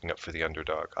 sticking up for the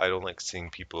underdog. I don't like seeing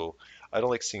people, I don't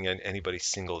like seeing anybody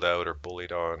singled out or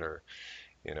bullied on or,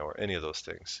 or any of those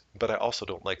things. But I also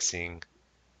don't like seeing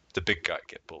the big guy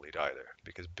get bullied either,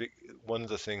 because one of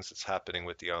the things that's happening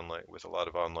with with a lot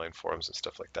of online forums and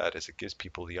stuff like that is it gives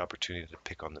people the opportunity to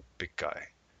pick on the big guy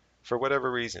for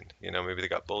whatever reason. Maybe they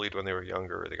got bullied when they were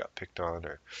younger, or they got picked on,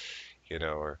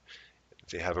 or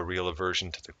they have a real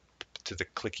aversion to the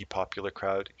clicky popular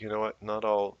crowd. You know what? Not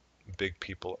all big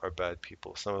people are bad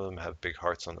people. Some of them have big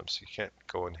hearts on them, so you can't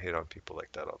go and hate on people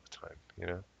like that all the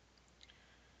time.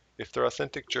 If they're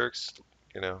authentic jerks,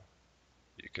 you know,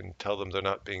 you can tell them they're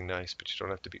not being nice, but you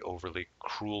don't have to be overly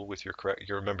cruel with your correct.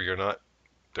 You remember, you're not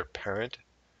their parent.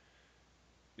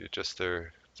 You're just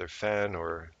their fan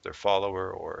or their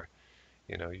follower, or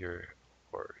you're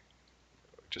or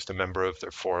just a member of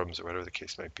their forums or whatever the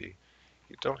case might be.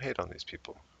 You don't hate on these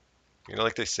people.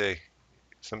 Like they say,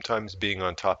 sometimes being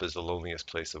on top is the loneliest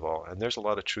place of all, and there's a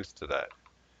lot of truth to that.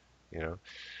 You know,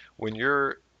 when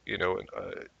you're,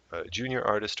 a junior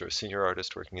artist or a senior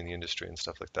artist working in the industry and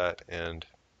stuff like that, and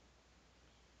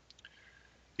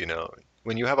you know,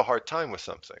 when you have a hard time with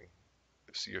something,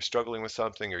 so you're struggling with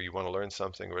something, or you want to learn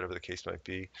something, or whatever the case might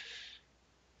be,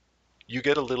 you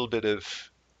get a little bit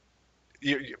of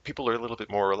people are a little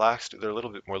bit more relaxed. They're a little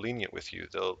bit more lenient with you.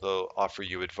 They'll offer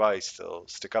you advice. They'll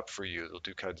stick up for you.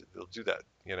 They'll do that.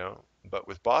 But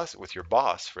with your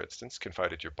boss, for instance,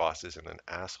 confided your boss isn't an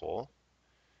asshole.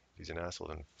 If he's an asshole,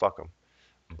 then fuck him.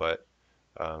 But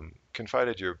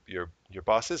confided your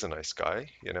boss is a nice guy.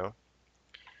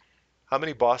 How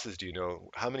many bosses do you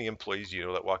know? How many employees do you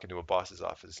know that walk into a boss's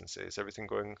office and say, everything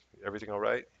all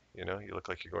right? You look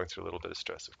like you're going through a little bit of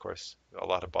stress. Of course, a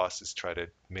lot of bosses try to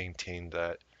maintain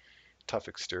that tough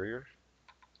exterior,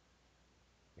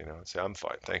 and say, I'm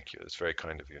fine, thank you. It's very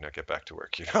kind of you. Now get back to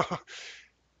work,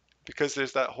 because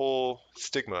there's that whole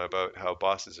stigma about how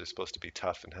bosses are supposed to be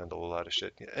tough and handle a lot of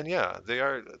shit. And yeah, they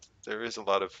are. There is a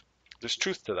lot of, there's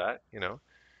truth to that.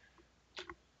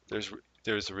 There's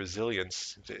there's a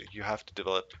resilience. You have to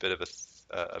develop a bit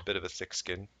of a thick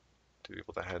skin to be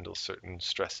able to handle certain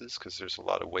stresses, because there's a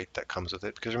lot of weight that comes with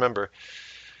it. Because remember,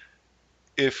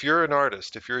 if you're an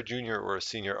artist, if you're a junior or a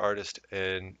senior artist,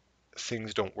 and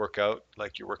things don't work out,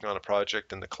 like you're working on a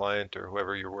project and the client or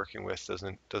whoever you're working with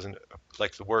doesn't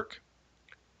like the work,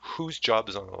 whose job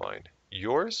is on the line?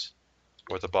 Yours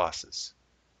or the boss's,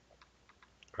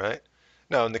 right?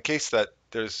 Now, in the case that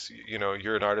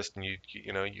you're an artist and you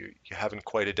haven't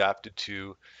quite adapted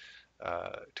to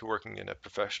working in a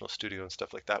professional studio and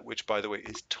stuff like that, which by the way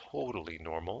is totally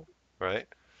normal, right?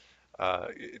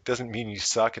 It doesn't mean you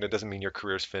suck, and it doesn't mean your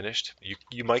career's finished.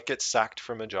 You might get sacked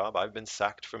from a job. I've been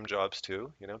sacked from jobs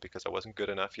too, because I wasn't good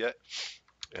enough yet,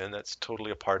 and that's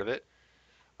totally a part of it.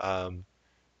 Um,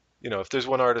 if there's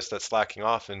one artist that's slacking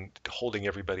off and holding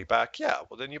everybody back, yeah,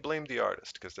 well then you blame the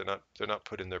artist, because they're not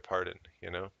putting their part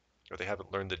in, or they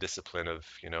haven't learned the discipline of,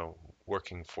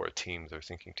 working for a team. They're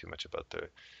thinking too much about their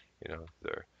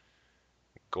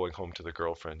going home to their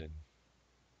girlfriend and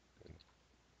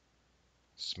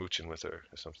smooching with her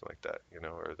or something like that,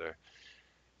 or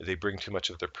they bring too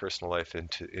much of their personal life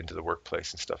into the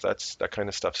workplace and stuff. That kind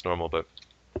of stuff's normal, but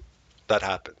that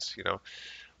happens.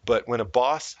 But when a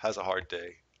boss has a hard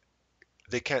day,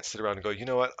 they can't sit around and go, you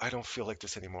know what, I don't feel like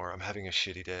this anymore. I'm having a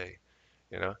shitty day.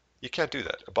 You can't do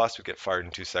that. A boss would get fired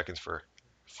in 2 seconds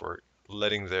for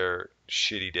letting their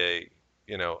shitty day,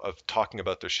 of talking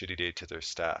about their shitty day to their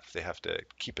staff. They have to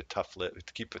keep a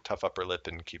tough upper lip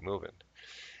and keep moving.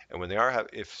 And when they are,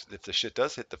 if the shit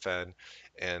does hit the fan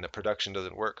and the production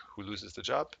doesn't work, who loses the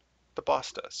job? The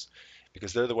boss does,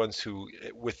 because they're the ones who,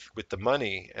 with the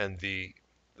money and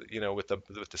with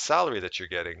the salary that you're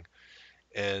getting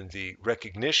and the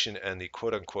recognition and the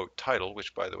quote unquote title,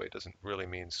 which by the way doesn't really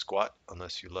mean squat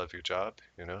unless you love your job.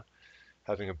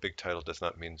 Having a big title does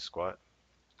not mean squat.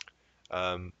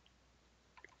 Um,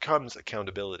 Comes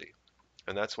accountability.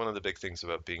 And that's one of the big things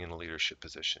about being in a leadership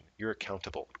position. You're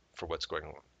accountable for what's going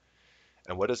on.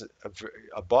 And what is it?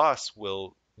 A boss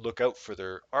will look out for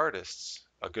their artists.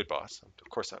 A good boss, of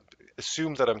course,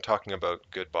 assume that I'm talking about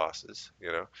good bosses.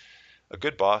 A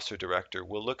good boss or director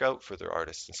will look out for their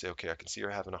artists and say, okay, I can see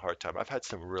you're having a hard time. I've had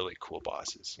some really cool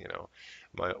bosses.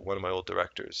 One of my old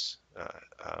directors,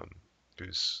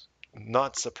 who's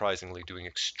not surprisingly doing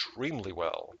extremely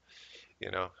well.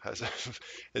 Has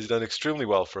has done extremely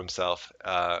well for himself,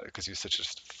 because he's such a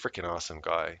freaking awesome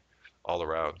guy all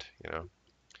around.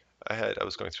 I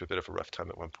was going through a bit of a rough time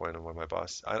at one point and with my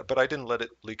boss, but I didn't let it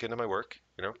leak into my work.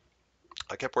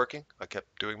 I kept working, I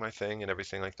kept doing my thing and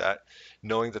everything like that,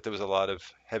 knowing that there was a lot of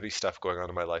heavy stuff going on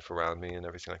in my life around me and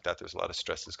everything like that. There was a lot of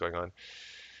stresses going on,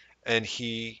 and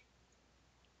he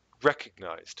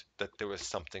recognized that there was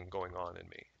something going on in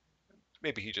me.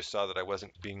 Maybe he just saw that I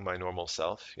wasn't being my normal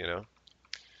self.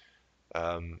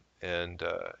 And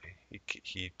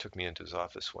he took me into his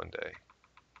office one day.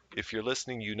 If you're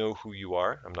listening, you know who you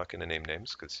are. I'm not going to name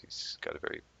names because he's got a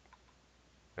very,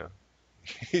 you know,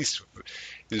 he's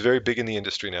he's very big in the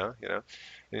industry now. And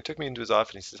he took me into his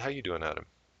office and he says, "How you doing, Adam?"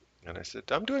 And I said,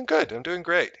 "I'm doing good. I'm doing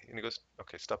great." And he goes,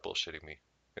 "Okay, stop bullshitting me.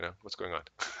 What's going on?"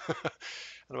 And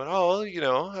I went,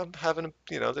 "Oh, I'm having,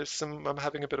 I'm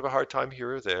having a bit of a hard time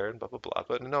here or there and blah, blah, blah.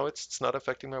 But no, it's not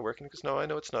affecting my work." And he goes, "No, I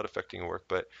know it's not affecting your work,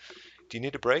 but do you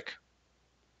need a break?"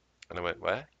 And I went,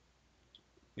 "What?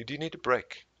 Do you need a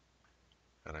break?"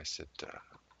 And I said,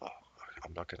 "Oh,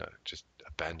 I'm not going to just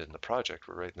abandon the project.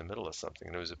 We're right in the middle of something."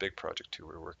 And it was a big project too.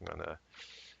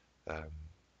 Um,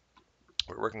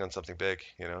 we were working on something big.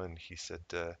 And he said,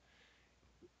 "Do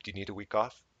you need a week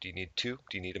off? Do you need two?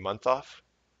 Do you need a month off?"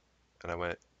 And I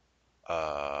went,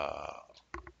 uh,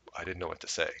 I didn't know what to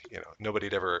say. Nobody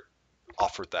had ever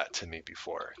offered that to me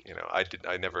before.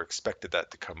 I never expected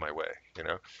that to come my way. He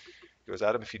goes,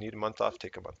 "Adam, if you need a month off,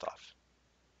 take a month off."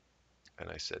 And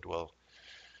I said, "Well,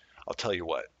 I'll tell you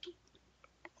what.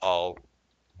 I'll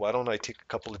Why don't I take a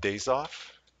couple of days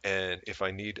off? And if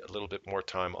I need a little bit more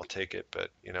time, I'll take it."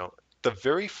 But the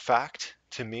very fact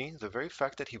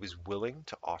that he was willing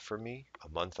to offer me a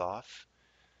month off,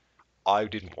 I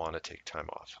didn't want to take time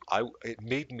off. It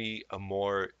made me a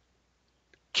more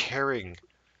caring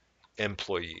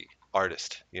employee,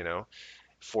 artist,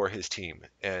 for his team.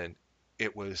 And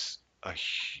it was a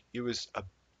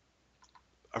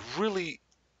really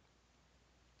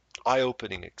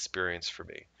eye-opening experience for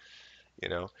me. You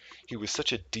know, he was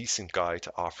such a decent guy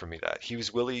to offer me that. He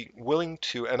was willing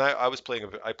to, and I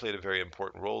played a very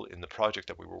important role in the project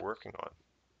that we were working on.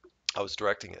 I was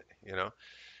directing it.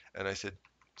 And I said,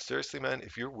 "Seriously, man,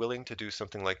 if you're willing to do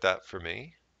something like that for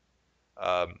me,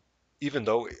 um, even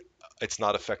though it's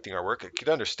not affecting our work, I could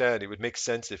understand. It would make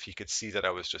sense if he could see that I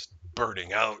was just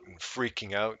burning out and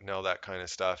freaking out and all that kind of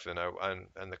stuff, and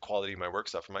the quality of my work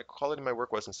suffered. My quality of my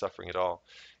work wasn't suffering at all.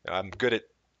 I'm good at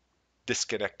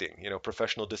disconnecting,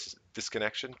 professional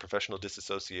disconnection, professional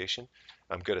disassociation.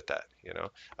 I'm good at that.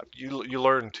 You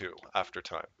learn to after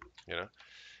time. You know,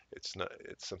 it's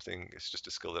something. It's just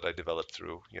a skill that I developed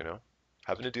through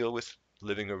having to deal with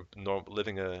living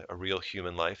a real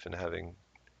human life and having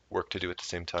work to do at the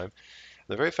same time.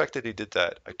 The very fact that he did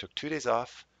that, I took 2 days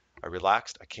off, I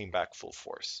relaxed, I came back full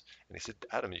force. And he said,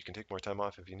 "Adam, you can take more time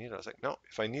off if you need it." I was like, "No,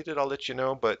 if I need it, I'll let you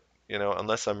know, but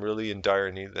unless I'm really in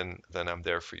dire need, then I'm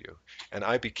there for you." And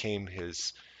I became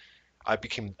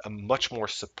a much more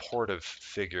supportive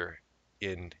figure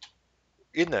in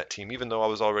in that team, even though I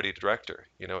was already a director.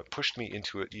 It pushed me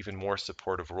into an even more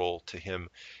supportive role to him.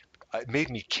 It made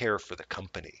me care for the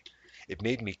company. It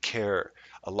made me care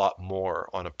a lot more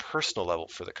on a personal level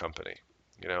for the company.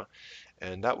 You know,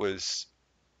 and that was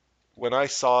when I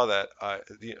saw that, I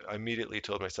immediately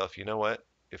told myself, you know what?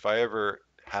 If I ever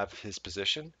have his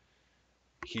position,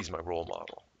 he's my role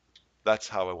model. That's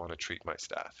how I want to treat my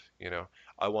staff.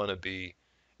 I want to be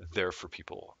there for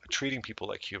people, treating people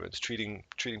like humans, treating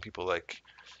people like,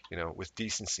 with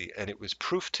decency. And it was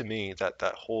proof to me that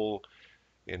that whole,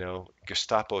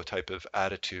 Gestapo type of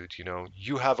attitude,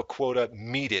 you have a quota,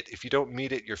 meet it. If you don't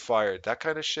meet it, you're fired. That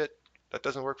kind of shit, that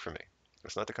doesn't work for me.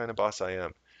 That's not the kind of boss I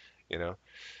am. You know,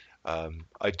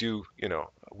 I do,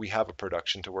 we have a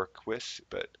production to work with,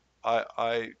 but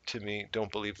to me,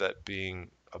 don't believe that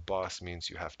being a boss means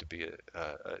you have to be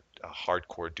a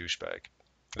hardcore douchebag.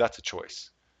 That's a choice,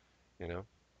 you know.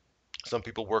 Some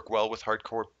people work well with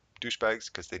hardcore douchebags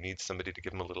because they need somebody to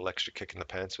give them a little extra kick in the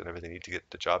pants whenever they need to get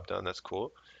the job done. That's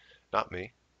cool. Not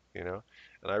me, you know.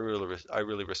 And I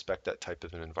really respect that type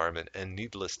of an environment. And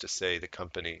needless to say, the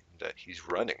company that he's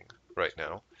running right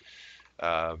now,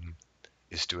 um,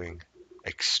 is doing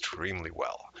extremely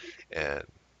well. And,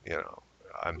 you know,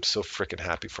 I'm so freaking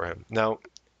happy for him. Now,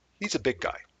 he's a big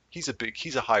guy. He's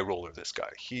a high roller, this guy.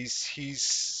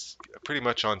 He's pretty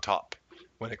much on top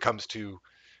when it comes to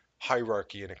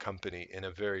hierarchy in a company, in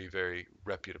a very, very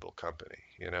reputable company.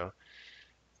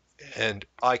 And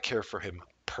I care for him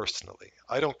personally.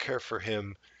 I don't care for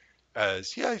him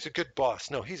as, yeah, he's a good boss.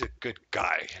 No, he's a good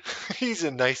guy. He's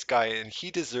a nice guy, and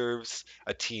he deserves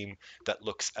a team that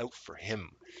looks out for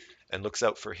him and looks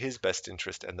out for his best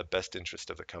interest and the best interest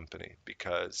of the company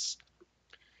because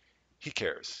he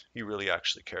cares. He really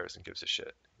actually cares and gives a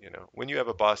shit. When you have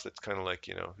a boss that's kind of like,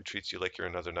 who treats you like you're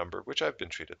another number, which I've been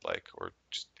treated like, or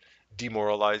just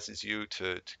demoralizes you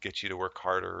to get you to work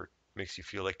harder, makes you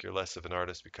feel like you're less of an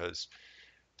artist because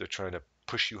they're trying to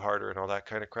push you harder and all that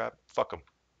kind of crap, fuck them,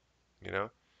 you know?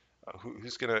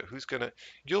 Who's gonna,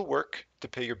 you'll work to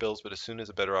pay your bills, but as soon as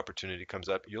a better opportunity comes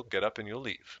up, you'll get up and you'll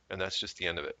leave. And that's just the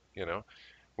end of it.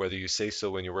 Whether you say so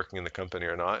when you're working in the company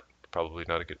or not, probably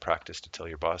not a good practice to tell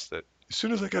your boss that as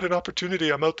soon as I get an opportunity,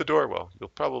 I'm out the door. Well, you'll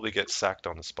probably get sacked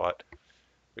on the spot.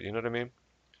 But you know what I mean?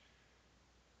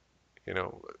 You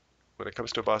know, when it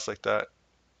comes to a boss like that,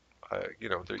 you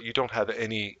don't have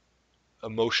any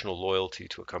emotional loyalty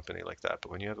to a company like that.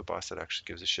 But when you have a boss that actually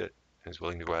gives a shit and is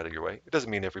willing to go out of your way, it doesn't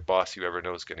mean every boss you ever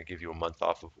know is going to give you a month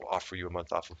off of offer you a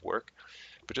month off of work,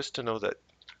 but just to know that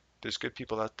there's good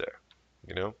people out there,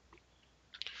 you know.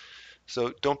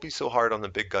 So don't be so hard on the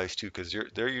big guys too, because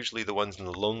they're usually the ones in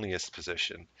the loneliest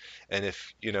position. And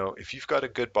if you've got a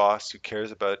good boss who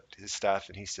cares about his staff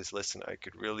and he says, listen, I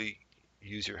could really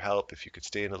use your help if you could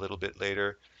stay in a little bit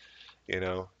later, you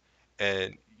know,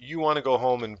 and you want to go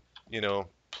home and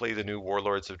play the new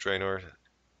Warlords of Draenor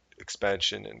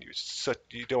expansion, and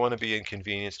you don't want to be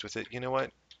inconvenienced with it. You know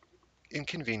what?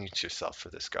 Inconvenience yourself for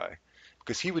this guy,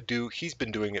 because he's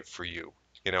been doing it for you,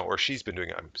 or she's been doing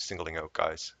it. I'm singling out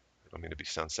guys. I don't mean to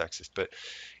sound sexist, but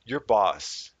your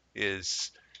boss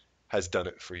has done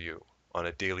it for you on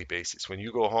a daily basis. When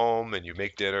you go home and you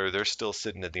make dinner, they're still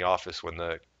sitting in the office when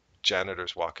the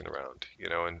janitor's walking around,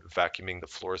 and vacuuming the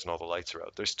floors and all the lights are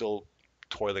out. They're still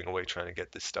toiling away trying to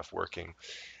get this stuff working.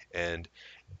 And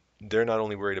they're not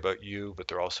only worried about you, but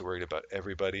they're also worried about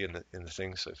everybody in the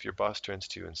thing. So if your boss turns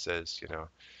to you and says,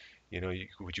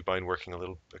 would you mind working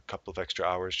a couple of extra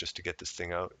hours just to get this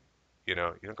thing out? You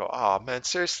don't go, oh man,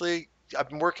 seriously, I've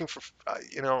been working for,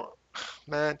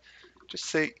 man, just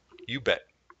say, you bet.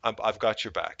 I've got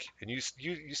your back, and you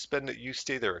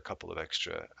stay there a couple of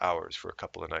extra hours for a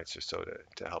couple of nights or so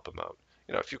to help them out.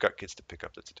 If you've got kids to pick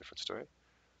up, that's a different story.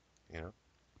 You know,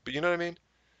 but you know what I mean.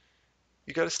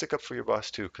 You got to stick up for your boss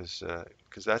too, because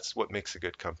that's what makes a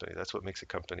good company. That's what makes a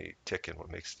company tick and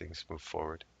what makes things move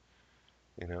forward.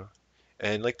 You know.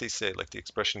 And like they say, like the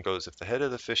expression goes, if the head of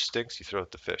the fish stinks, you throw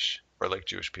out the fish. Or like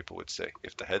Jewish people would say,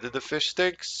 if the head of the fish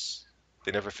stinks,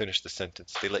 they never finish the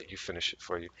sentence. They let you finish it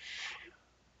for you.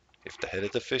 If the head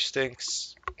of the fish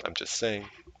stinks, I'm just saying,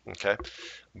 okay?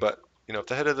 But, if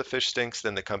the head of the fish stinks,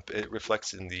 then it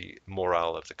reflects in the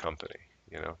morale of the company,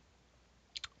 you know?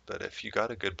 But if you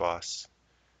got a good boss,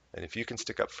 and if you can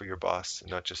stick up for your boss and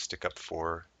not just stick up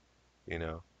for, you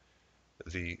know,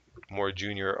 the more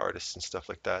junior artists and stuff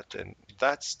like that, then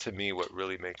that's to me what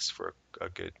really makes for a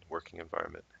good working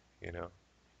environment, you know?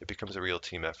 It becomes a real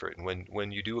team effort. And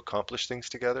when you do accomplish things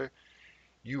together,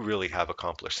 you really have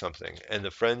accomplished something. And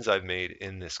the friends I've made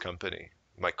in this company,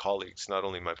 my colleagues, not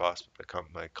only my boss, but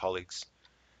my colleagues,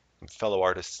 fellow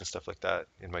artists and stuff like that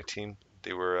in my team,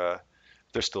 they're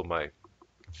still my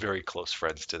very close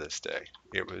friends to this day.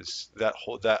 It was that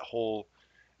whole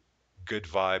good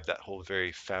vibe, that whole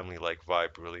very family-like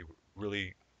vibe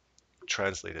really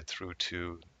translated through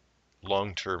to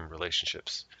long-term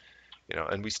relationships,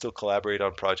 and we still collaborate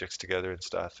on projects together and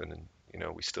stuff, and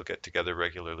we still get together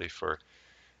regularly for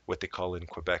what they call in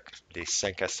Quebec des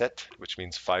 5 à 7, which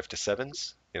means 5 to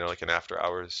 7s, like an after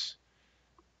hours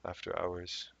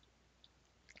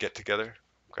get together,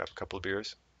 grab a couple of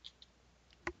beers.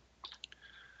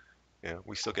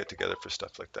 We still get together for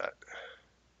stuff like that.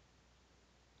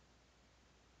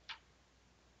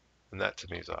 And that to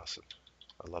me is awesome.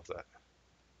 I love that.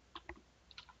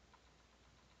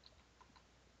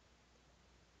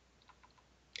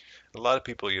 A lot of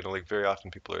people, like very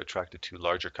often people are attracted to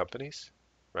larger companies,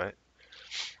 right?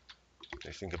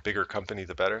 They think a bigger company,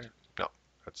 the better. No,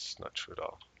 that's not true at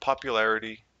all.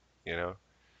 You know,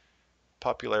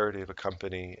 popularity of a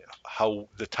company, how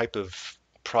the type of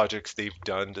projects they've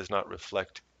done does not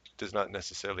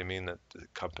necessarily mean that the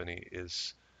company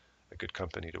is a good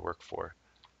company to work for.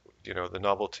 The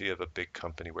novelty of a big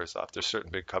company wears off. There's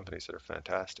certain big companies that are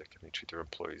fantastic and they treat their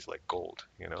employees like gold.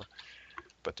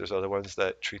 But there's other ones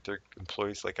that treat their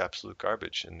employees like absolute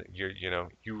garbage, and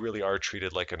you really are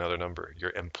treated like another number.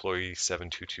 You're employee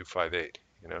 72258,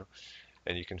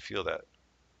 and you can feel that.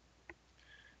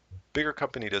 Bigger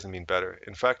company doesn't mean better.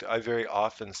 In fact,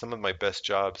 some of my best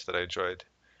jobs that I enjoyed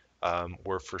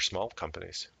were for small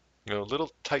companies,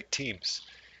 little tight teams,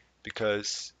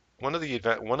 because one of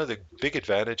the big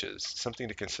advantages, something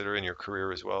to consider in your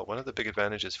career as well, one of the big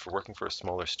advantages for working for a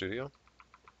smaller studio,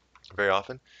 very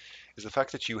often, is the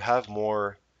fact that you have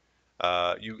more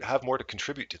to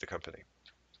contribute to the company,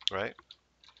 right?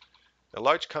 A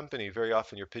large company, very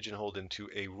often you're pigeonholed into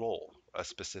a role, a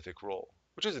specific role,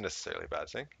 which isn't necessarily a bad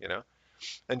thing, you know.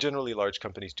 And generally, large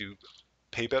companies do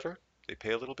pay better. They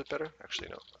pay a little bit better. Actually,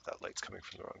 no, that light's coming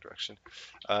from the wrong direction,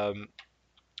 um,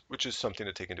 which is something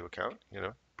to take into account, you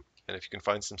know. And if you can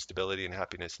find some stability and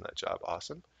happiness in that job,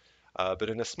 awesome. But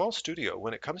in a small studio,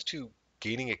 when it comes to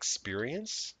gaining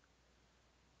experience,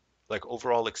 like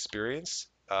overall experience,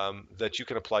 that you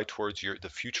can apply towards the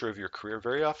future of your career,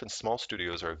 very often small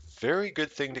studios are a very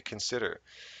good thing to consider.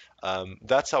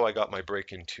 That's how I got my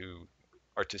break into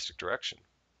artistic direction,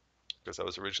 because I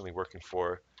was working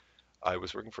for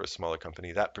a smaller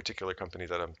company, that particular company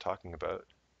that I'm talking about,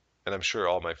 and I'm sure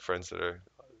all my friends that are,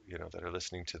 that are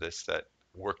listening to this that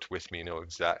worked with me know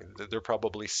exactly. They're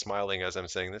probably smiling as I'm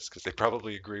saying this because they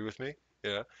probably agree with me.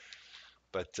 Yeah,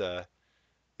 but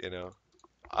you know,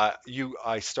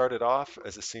 I started off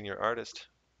as a senior artist,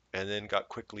 and then got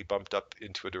quickly bumped up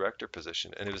into a director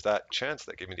position, and it was that chance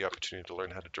that gave me the opportunity to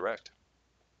learn how to direct.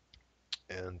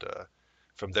 And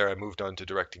from there, I moved on to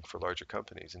directing for larger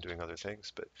companies and doing other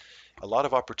things. But a lot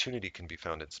of opportunity can be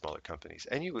found in smaller companies,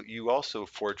 and you also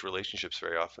forge relationships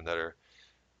very often that are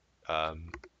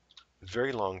um,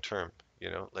 very long term. You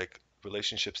know, like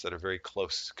relationships that are very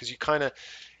close, because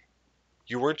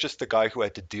you weren't just the guy who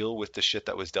had to deal with the shit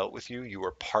that was dealt with you. You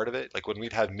were part of it. Like when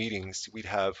we'd have meetings, we'd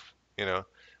have, you know,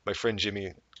 my friend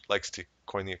Jimmy likes to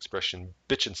coin the expression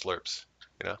 "bitch and slurps."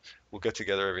 You know, we'll get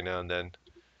together every now and then,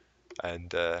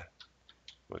 and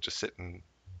we'll just sit and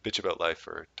bitch about life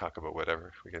or talk about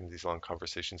whatever. We get into these long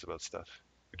conversations about stuff.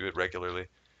 We do it regularly,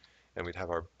 and we'd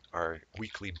have our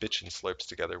weekly bitch and slurps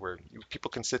together where people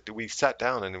can sit. We sat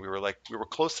down and we were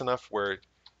close enough where,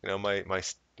 my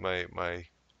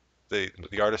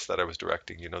the artist that I was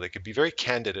directing, they could be very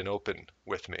candid and open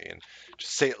with me and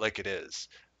just say it like it is,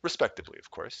 respectably, of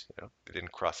course. They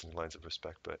didn't cross any lines of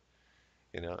respect, but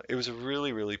it was a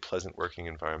really, really pleasant working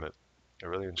environment. I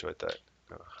really enjoyed that.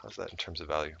 How's that in terms of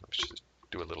value? Let's just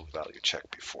do a little value check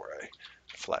before I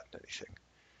flatten anything.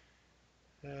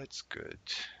 That's good.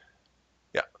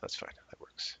 Yeah, that's fine. That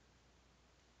works.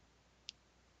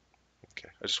 Okay,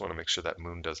 I just want to make sure that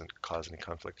moon doesn't cause any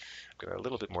conflict. I'm going to add a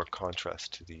little bit more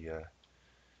contrast to the, I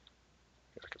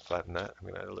can flatten that. I'm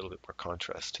going to add a little bit more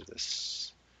contrast to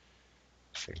this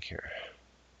thing here,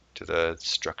 to the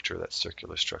structure, that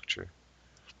circular structure.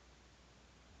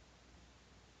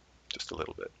 Just a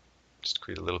little bit. Just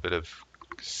create a little bit of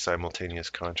simultaneous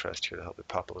contrast here to help it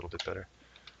pop a little bit better.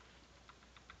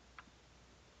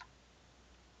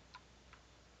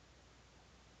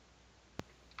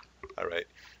 All right.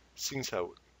 Seeing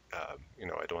how, I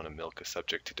don't want to milk a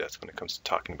subject to death when it comes to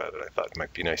talking about it, I thought it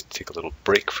might be nice to take a little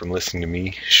break from listening to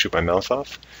me shoot my mouth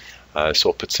off. So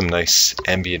I'll put some nice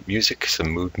ambient music, some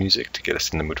mood music to get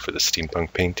us in the mood for the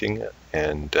steampunk painting,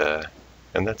 and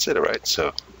that's it. All right.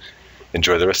 So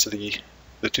enjoy the rest of the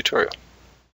tutorial.